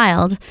Brave New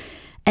Wild.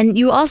 And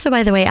you also,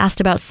 by the way,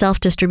 asked about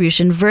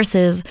self-distribution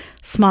versus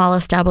small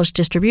established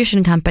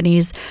distribution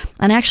companies.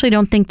 And I actually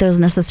don't think those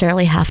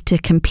necessarily have to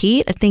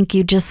compete. I think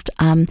you just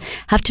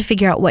have to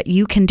figure out what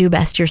you can do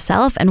best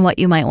yourself and what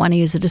you might want to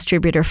use a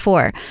distributor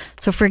for.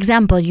 So, for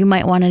example, you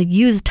might want to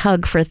use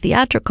Tug for a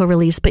theatrical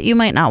release, but you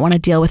might not want to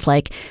deal with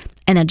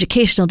an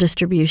educational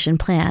distribution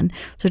plan.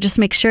 So just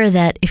make sure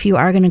that if you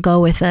are going to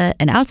go with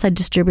an outside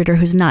distributor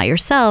who's not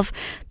yourself,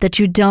 that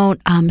you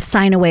don't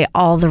sign away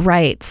all the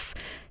rights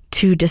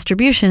to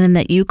distribution and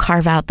that you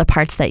carve out the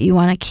parts that you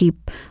want to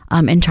keep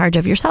in charge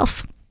of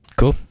yourself.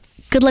 Cool.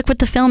 Good luck with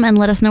the film and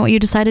let us know what you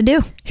decide to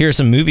do. Here are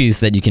some movies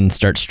that you can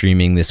start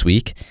streaming this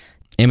week.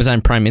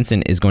 Amazon Prime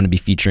Instant is going to be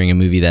featuring a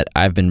movie that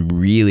I've been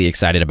really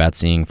excited about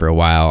seeing for a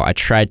while. I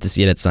tried to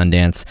see it at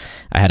Sundance.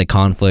 I had a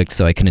conflict,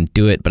 so I couldn't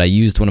do it, but I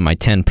used one of my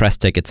 10 press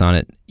tickets on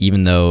it,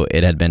 even though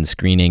it had been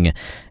screening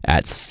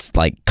at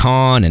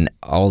Cannes and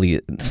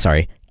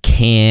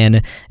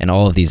Cannes and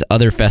all of these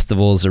other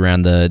festivals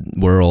around the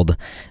world.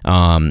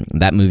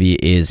 That movie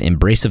is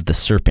Embrace of the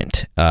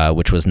Serpent,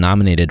 which was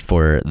nominated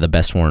for the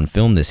Best Foreign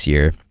Film this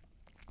year.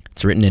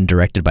 It's written and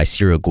directed by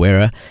Ciro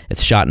Guerra.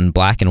 It's shot in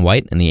black and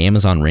white in the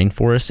Amazon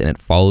rainforest, and it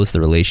follows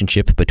the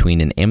relationship between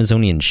an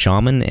Amazonian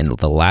shaman and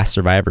the last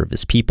survivor of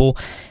his people,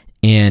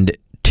 and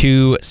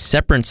 2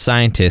 separate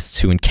scientists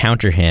who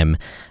encounter him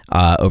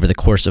over the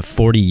course of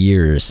 40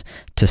 years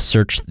to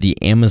search the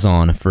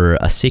Amazon for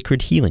a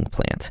sacred healing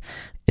plant.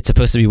 It's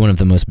supposed to be one of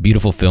the most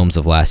beautiful films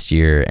of last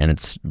year, and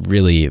it's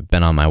really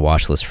been on my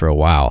watch list for a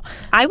while.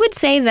 I would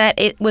say that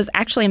it was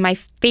actually my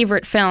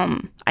favorite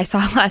film I saw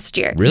last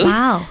year. Really?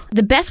 Wow.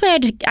 The best way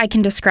I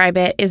can describe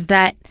it is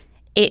that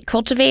it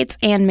cultivates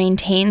and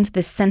maintains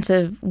this sense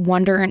of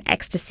wonder and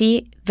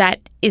ecstasy that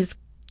is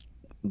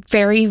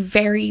very,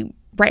 very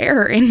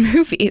rare in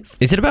movies.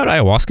 Is it about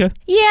ayahuasca?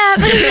 Yeah.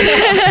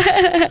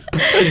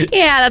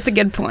 Yeah, that's a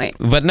good point.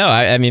 But no,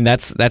 I mean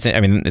it's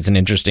an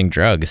interesting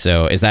drug.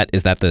 So is that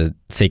the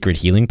sacred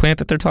healing plant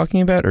that they're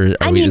talking about, or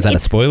is that a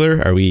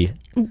spoiler? Are we?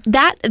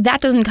 That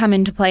doesn't come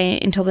into play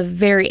until the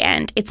very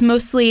end. It's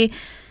mostly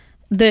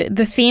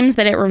the themes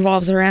that it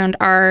revolves around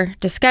are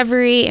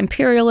discovery,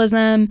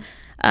 imperialism,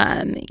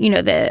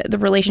 the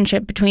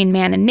relationship between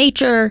man and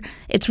nature.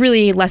 It's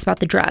really less about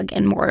the drug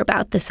and more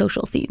about the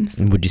social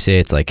themes. Would you say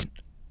it's like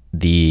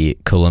the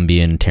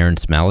Colombian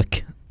Terrence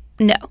Malick?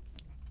 No.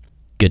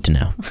 Good to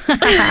know.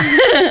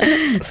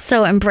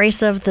 So,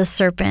 Embrace of the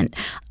Serpent.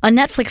 On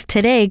Netflix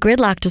today,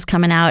 Gridlocked is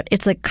coming out.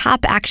 It's a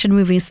cop action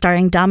movie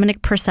starring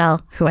Dominic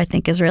Purcell, who I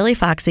think is really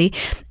foxy,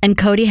 and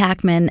Cody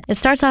Hackman. It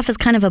starts off as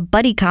kind of a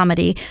buddy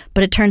comedy,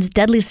 but it turns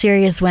deadly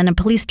serious when a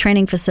police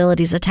training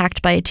facility is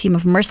attacked by a team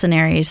of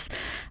mercenaries.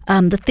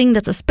 The thing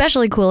that's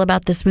especially cool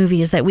about this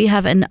movie is that we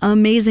have an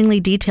amazingly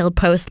detailed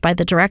post by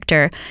the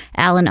director,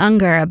 Alan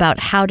Unger, about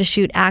how to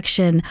shoot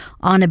action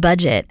on a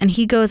budget. And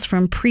he goes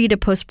from pre to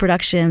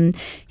post-production.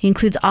 He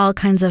includes all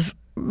kinds of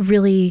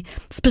really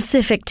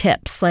specific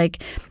tips.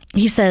 Like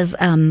he says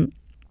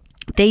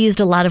they used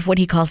a lot of what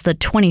he calls the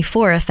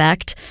 24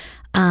 effect.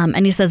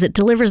 And he says it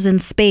delivers in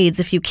spades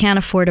if you can't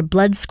afford a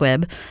blood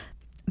squib.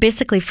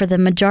 Basically, for the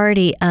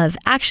majority of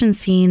action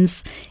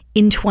scenes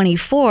in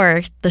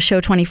 24, the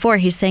show 24,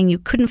 he's saying you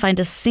couldn't find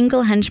a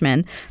single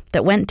henchman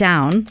that went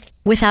down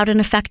without an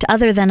effect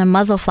other than a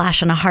muzzle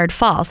flash and a hard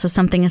fall, so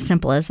something as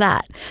simple as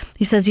that.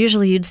 He says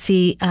usually you'd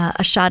see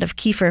a shot of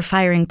Kiefer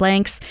firing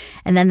blanks,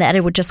 and then the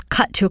edit would just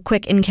cut to a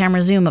quick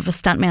in-camera zoom of a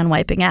stuntman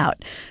wiping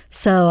out.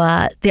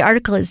 So the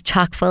article is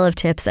chock full of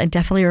tips. I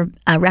definitely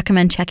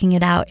recommend checking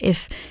it out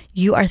if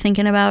you are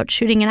thinking about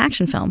shooting an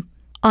action film.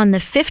 On the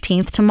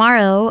 15th,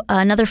 tomorrow,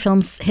 another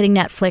film's hitting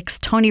Netflix,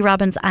 Tony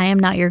Robbins' I Am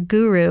Not Your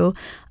Guru,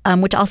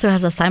 which also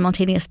has a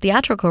simultaneous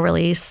theatrical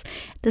release.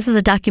 This is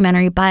a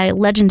documentary by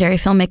legendary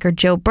filmmaker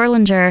Joe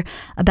Berlinger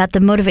about the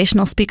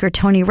motivational speaker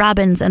Tony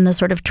Robbins and the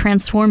sort of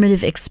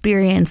transformative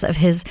experience of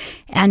his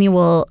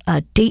annual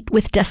Date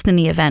with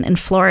Destiny event in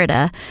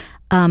Florida.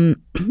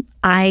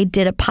 I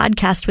did a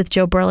podcast with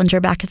Joe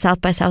Berlinger back at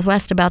South by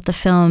Southwest about the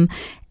film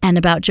and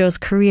about Joe's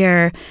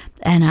career,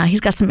 and he's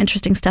got some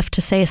interesting stuff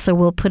to say, so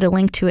we'll put a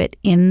link to it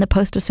in the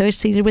post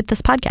associated with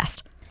this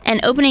podcast.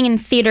 And opening in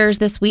theaters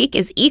this week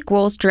is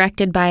Equals,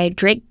 directed by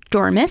Drake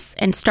Dormus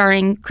and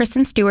starring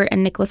Kristen Stewart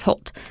and Nicholas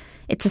Hoult.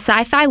 It's a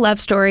sci-fi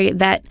love story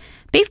that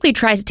basically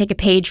tries to take a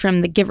page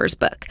from The Giver's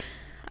book.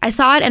 I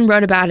saw it and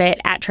wrote about it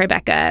at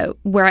Tribeca,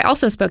 where I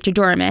also spoke to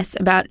Dormus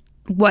about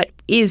what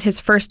is his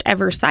first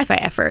ever sci-fi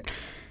effort.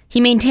 He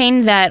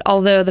maintained that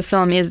although the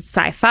film is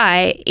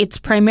sci-fi, it's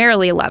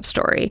primarily a love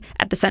story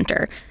at the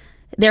center.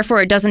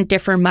 Therefore, it doesn't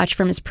differ much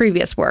from his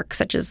previous work,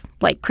 such as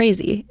Like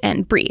Crazy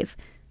and Breathe.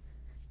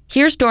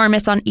 Here's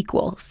Dormus on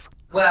Equals.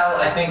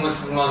 Well, I think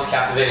what's the most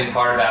captivating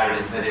part about it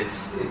is that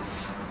it's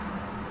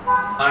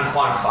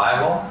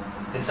unquantifiable.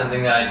 It's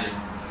something that I just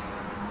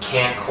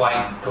can't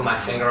quite put my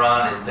finger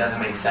on. It doesn't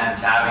make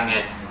sense having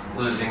it,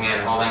 losing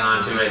it, holding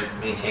on to it,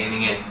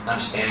 maintaining it,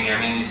 understanding it.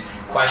 I mean, these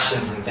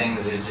questions and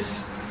things, it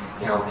just,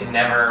 I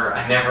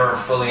never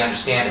fully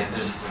understand it.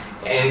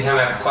 Anytime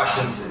I have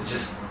questions, it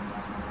just,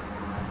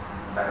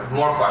 I have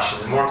more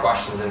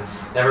questions and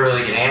never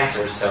really get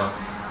answers. So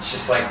it's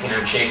just like,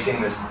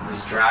 chasing this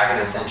dragon,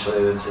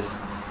 essentially. That's just,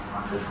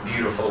 it's this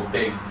beautiful,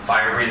 big,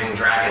 fire-breathing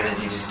dragon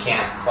that you just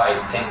can't quite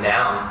pin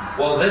down.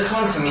 Well, this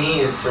one to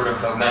me is sort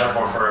of a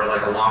metaphor for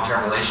like a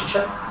long-term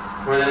relationship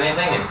more than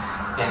anything,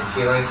 and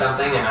feeling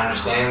something and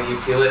understanding that you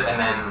feel it, and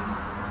then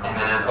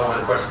over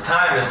the course of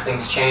time, as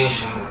things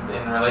change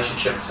and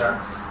relationships are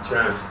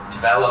sort of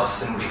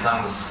develops and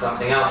becomes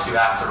something else, you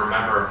have to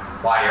remember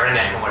why you're in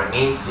it and what it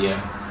means to you.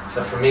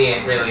 So for me,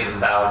 it really is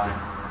about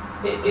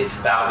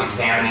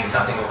examining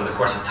something over the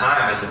course of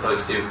time, as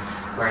opposed to,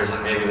 whereas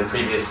in maybe the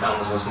previous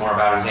films was more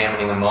about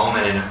examining a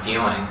moment and a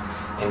feeling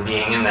and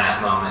being in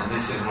that moment.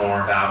 This is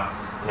more about,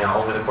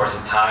 over the course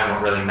of time,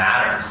 what really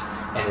matters,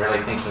 and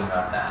really thinking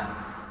about that.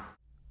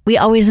 We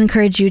always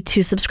encourage you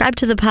to subscribe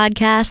to the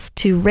podcast,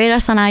 to rate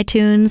us on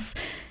iTunes,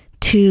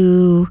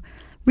 to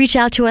reach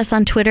out to us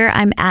on Twitter.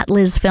 I'm at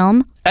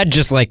LizFilm. I'd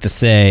just like to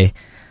say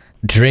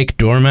Drake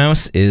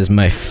Dormus is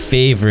my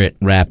favorite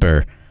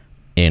rapper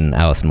in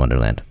Alice in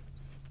Wonderland.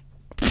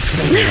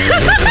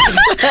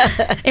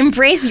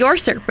 Embrace your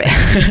serpent.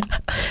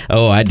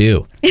 Oh, I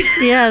do.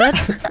 Yeah,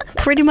 that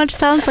pretty much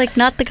sounds like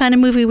not the kind of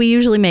movie we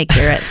usually make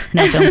here at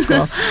No Film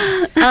School.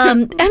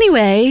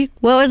 Anyway,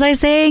 what was I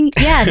saying?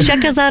 Yeah,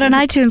 check us out on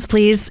iTunes,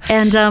 please.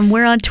 And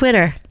we're on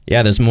Twitter.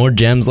 Yeah, there's more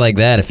gems like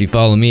that if you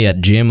follow me at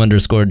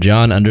Jim_John_Jim.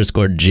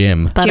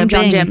 Jim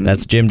John Jim.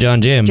 That's Jim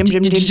John Jim.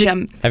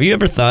 Jim. Have you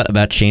ever thought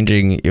about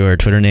changing your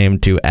Twitter name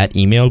to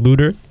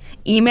 @emailbooter?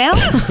 Email?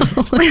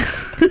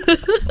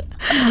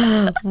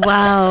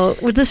 Wow.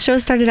 Well, this show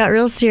started out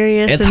real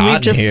serious, it's and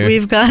hot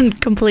we've gone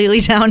completely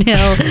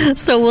downhill.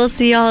 So we'll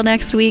see y'all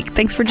next week.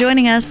 Thanks for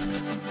joining us.